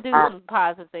you got to do some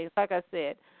positive things. Like I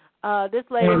said, this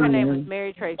lady, her name was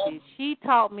Mary Tracy. She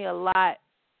taught me a lot.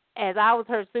 As I was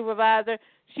her supervisor,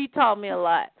 she taught me a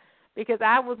lot because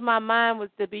my mind was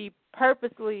to be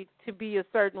purposely to be a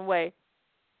certain way.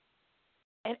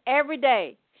 And every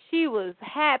day she was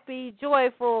happy,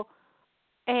 joyful,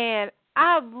 and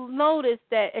I've noticed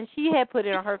that, and she had put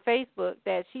it on her Facebook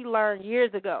that she learned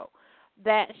years ago,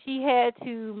 that she had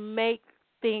to make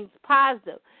things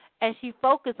positive, and she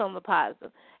focused on the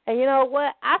positive. And you know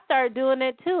what? I started doing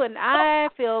that too, and I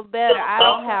feel better. I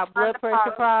don't have blood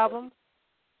pressure problems.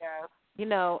 You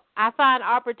know, I find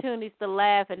opportunities to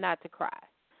laugh and not to cry.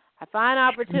 I find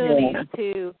opportunities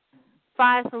to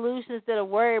find solutions that are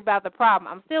worried about the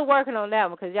problem. I'm still working on that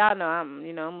one because y'all know I'm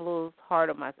a little hard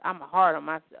on myself. I'm hard on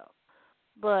myself.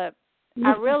 But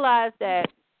I realized that.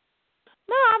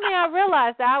 I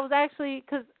realized that I was actually,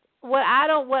 because what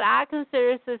I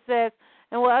consider success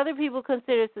and what other people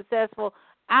consider successful,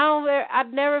 I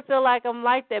never feel like I'm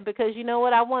like that because you know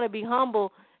what? I want to be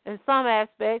humble in some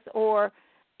aspects, or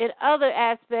in other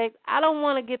aspects, I don't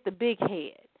want to get the big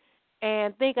head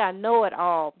and think I know it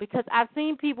all, because I've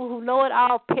seen people who know it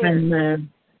all perish.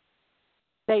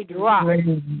 They drop.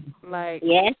 Like,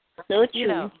 yes, so true. You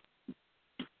know.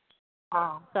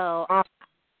 So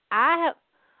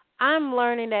I'm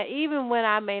learning that even when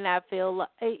I may not feel,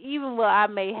 even when I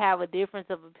may have a difference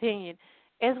of opinion,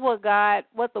 it's what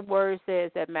the Word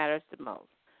says that matters the most.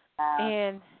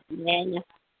 And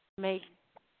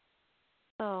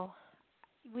so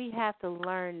we have to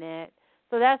learn that.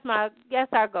 So that's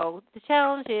our goal. The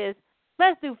challenge is,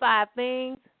 let's do 5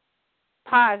 things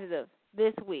positive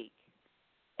this week,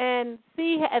 and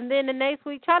then the next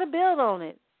week try to build on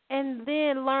it, and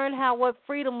then learn what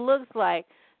freedom looks like.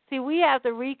 See, we have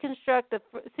to reconstruct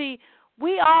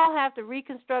we all have to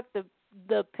reconstruct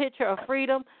the picture of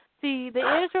freedom. See,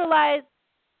 the Israelites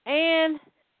and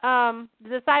the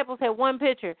disciples had one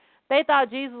picture. They thought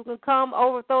Jesus would come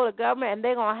overthrow the government and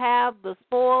they're going to have the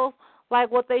spoils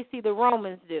like what they see the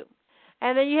Romans do.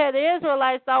 And then you had the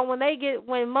Israelites thought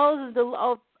when Moses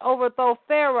overthrow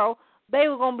Pharaoh, they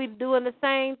were going to be doing the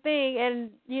same thing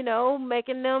and,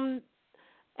 making them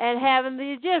and having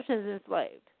the Egyptians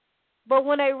enslaved. But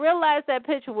when they realized that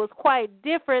picture was quite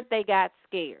different, they got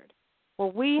scared.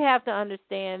 Well, we have to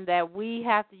understand that we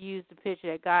have to use the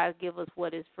picture that God gives us,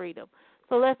 what is freedom.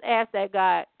 So let's ask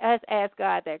God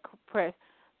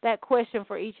that question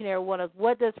for each and every one of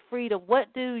us.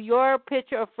 What do your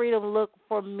picture of freedom look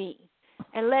for me?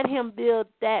 And let him build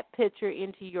that picture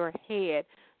into your head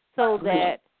so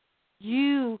that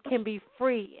you can be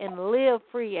free and live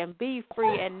free and be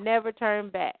free and never turn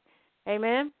back.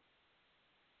 Amen?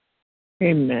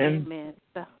 Amen. Amen.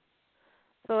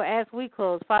 So as we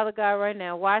close, Father God, right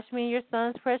now, wash me in your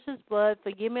Son's precious blood.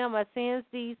 Forgive me of my sins,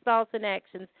 deeds, thoughts, and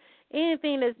actions.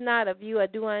 Anything that's not of you, I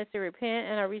do honestly repent,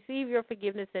 and I receive your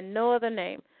forgiveness in no other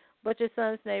name but your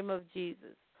Son's name of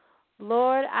Jesus.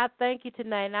 Lord, I thank you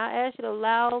tonight, and I ask you to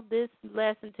allow this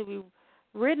lesson to be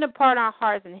written upon our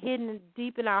hearts and hidden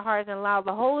deep in our hearts, and allow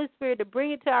the Holy Spirit to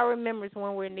bring it to our remembrance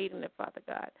when we're needing it, Father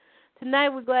God. Tonight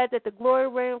we're glad that the glory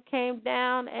realm came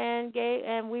down and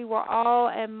we were all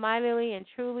and mightily and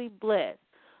truly blessed.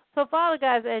 So, Father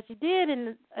God, as you did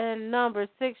in Numbers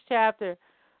 6 chapter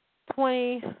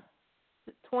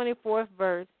 24th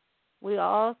verse, we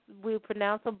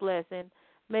pronounce a blessing.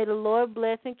 May the Lord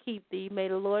bless and keep thee. May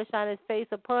the Lord shine his face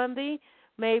upon thee.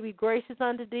 May he be gracious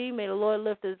unto thee. May the Lord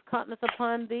lift his countenance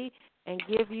upon thee and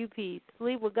give you peace.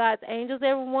 Sleep with God's angels,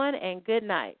 everyone, and good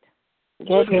night.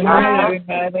 Good night,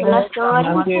 everybody. Thank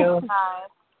you.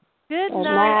 Good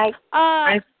night.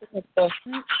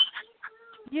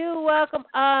 You're welcome.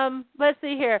 Let's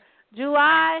see here.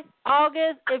 July,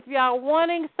 August, if y'all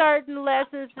wanting certain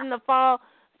lessons in the fall,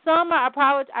 summer, I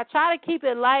try to keep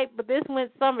it light, but this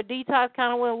summer detox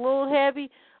kind of went a little heavy,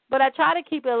 but I try to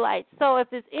keep it light. So if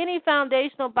there's any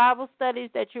foundational Bible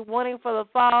studies that you're wanting for the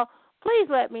fall, please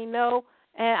let me know,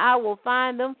 and I will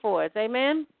find them for us.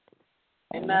 Amen?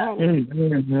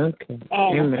 Amen. Okay.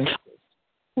 Amen.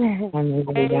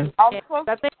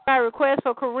 I think my request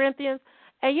for Corinthians,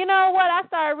 and you know what? I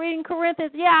started reading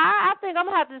Corinthians. Yeah, I think I'm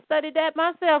going to have to study that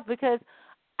myself because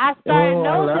I started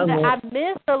noticing that I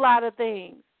missed a lot of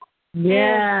things.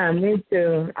 Yeah, me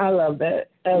too. I love that.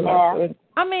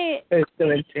 I mean,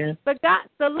 but God,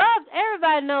 the love,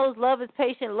 everybody knows love is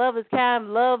patient, love is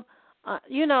kind, love,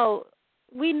 we know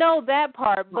that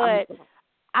part, but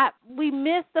we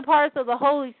miss the parts of the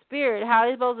Holy Spirit, how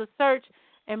he's supposed to search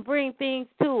and bring things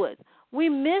to us. We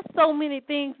miss so many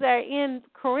things that are in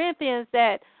Corinthians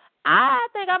that I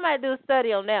think I might do a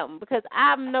study on that one because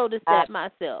I've noticed that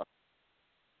myself.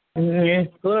 Yes,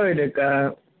 glory to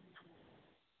God.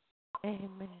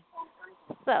 Amen.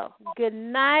 So, good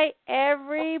night,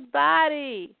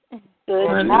 everybody.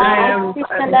 Good night,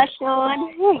 Sister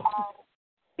LaShawn.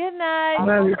 Good night.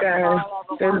 Love you guys.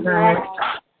 Good night.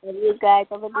 Love you guys.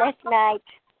 Have a blessed night.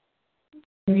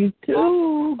 You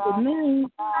too. Good night.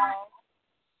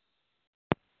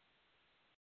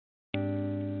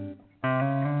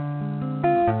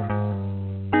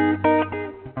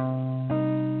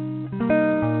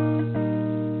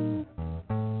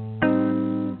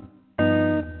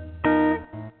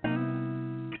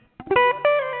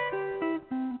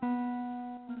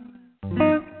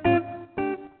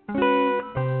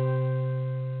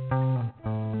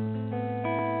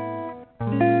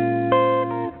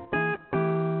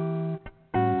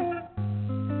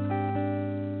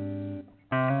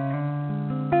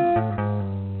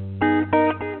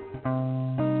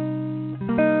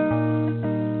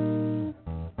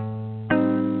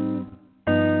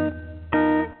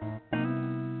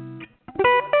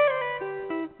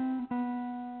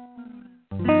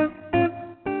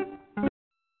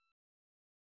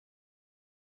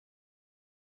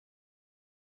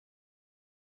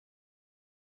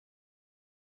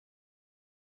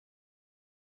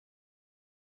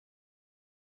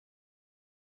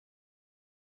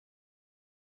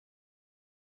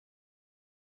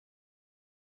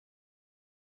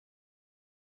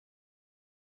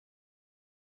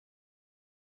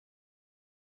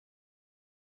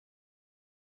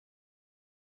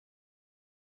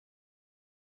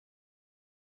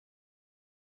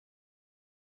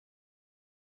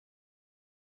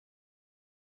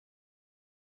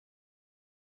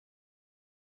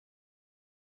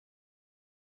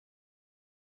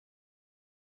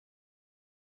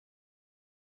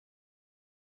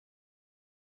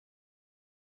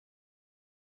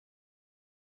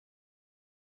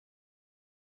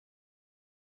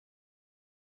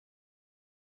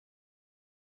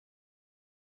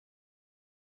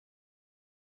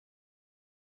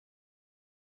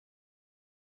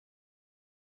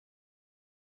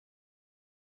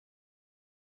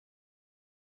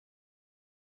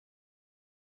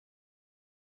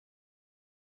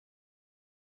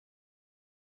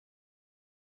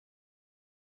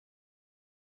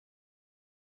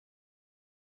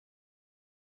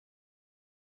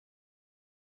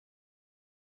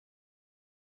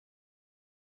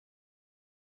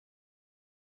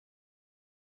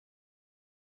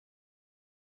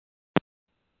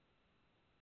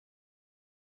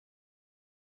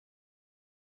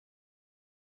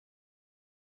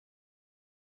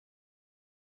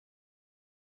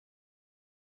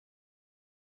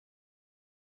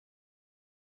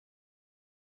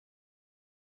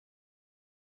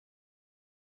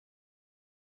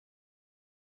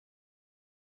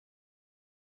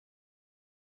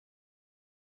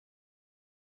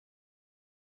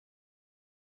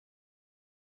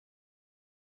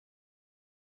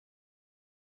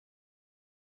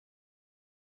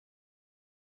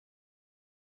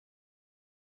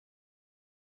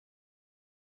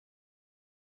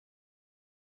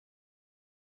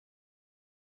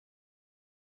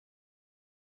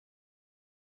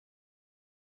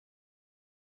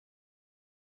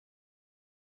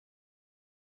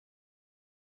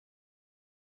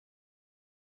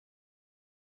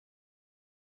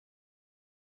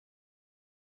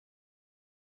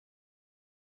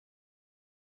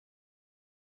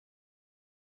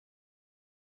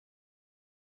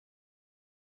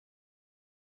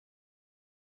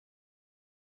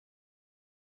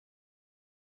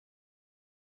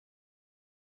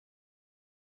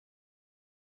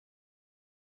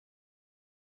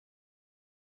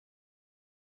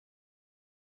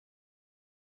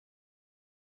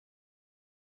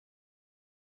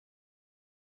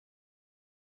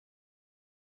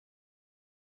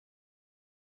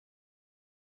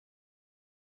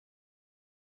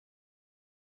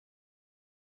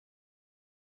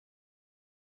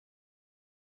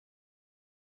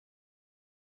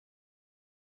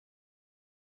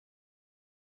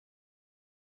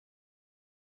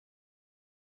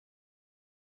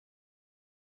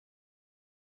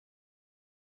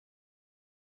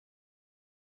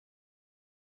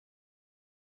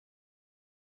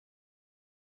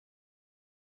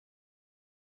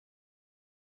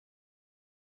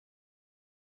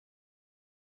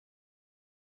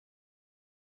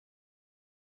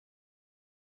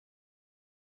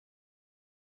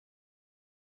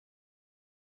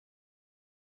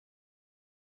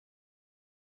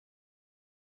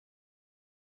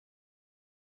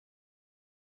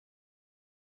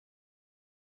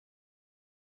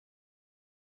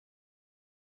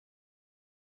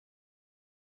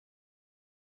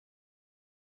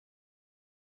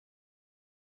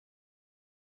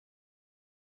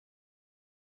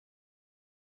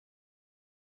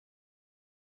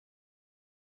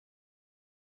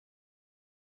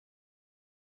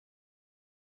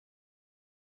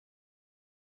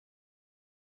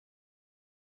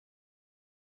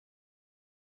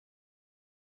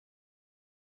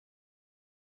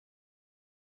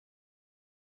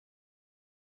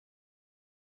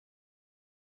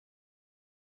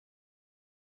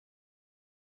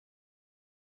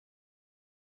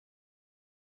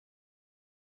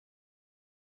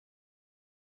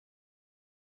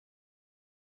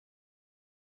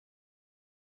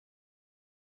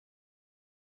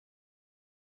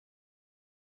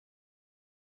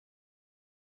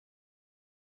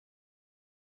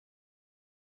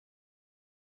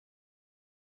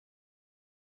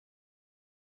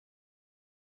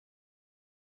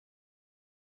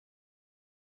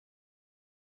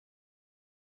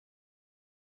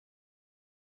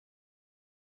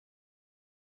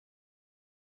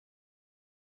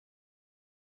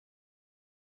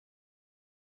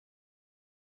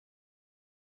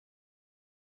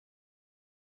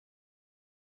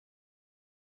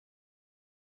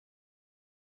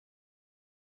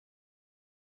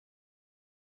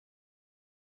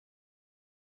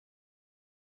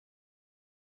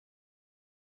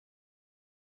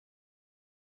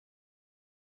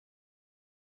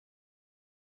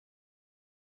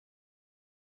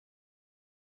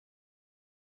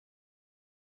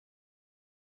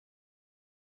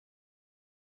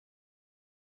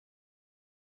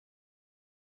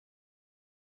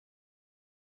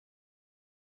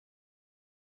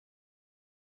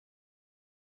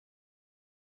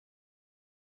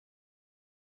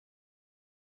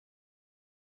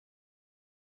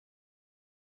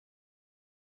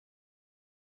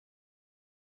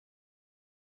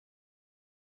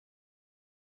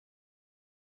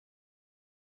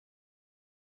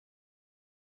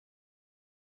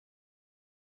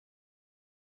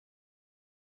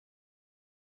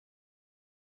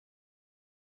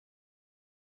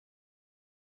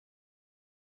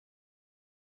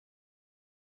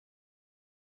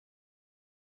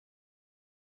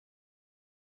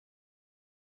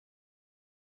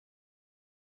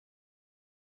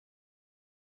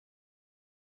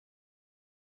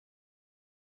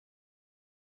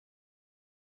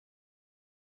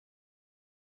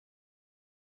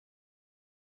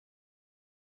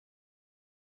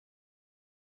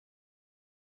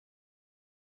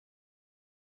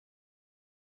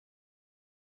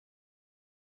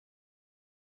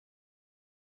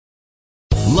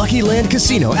 Lucky Land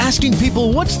Casino, asking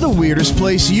people, what's the weirdest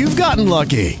place you've gotten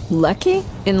lucky? Lucky?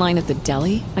 In line at the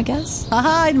deli, I guess?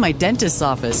 Aha, in my dentist's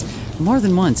office. More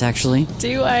than once, actually.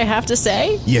 Do I have to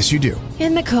say? Yes, you do.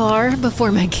 In the car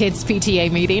before my kids'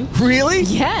 PTA meeting. Really?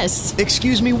 Yes.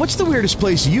 Excuse me, what's the weirdest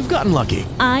place you've gotten lucky?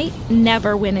 I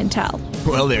never win and tell.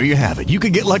 Well, there you have it. You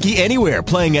can get lucky anywhere,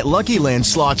 playing at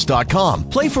LuckyLandSlots.com.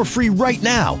 Play for free right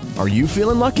now. Are you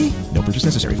feeling lucky? No purchase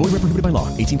necessary. Void where prohibited by law.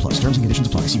 18+. Terms and conditions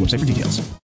apply. See website for details.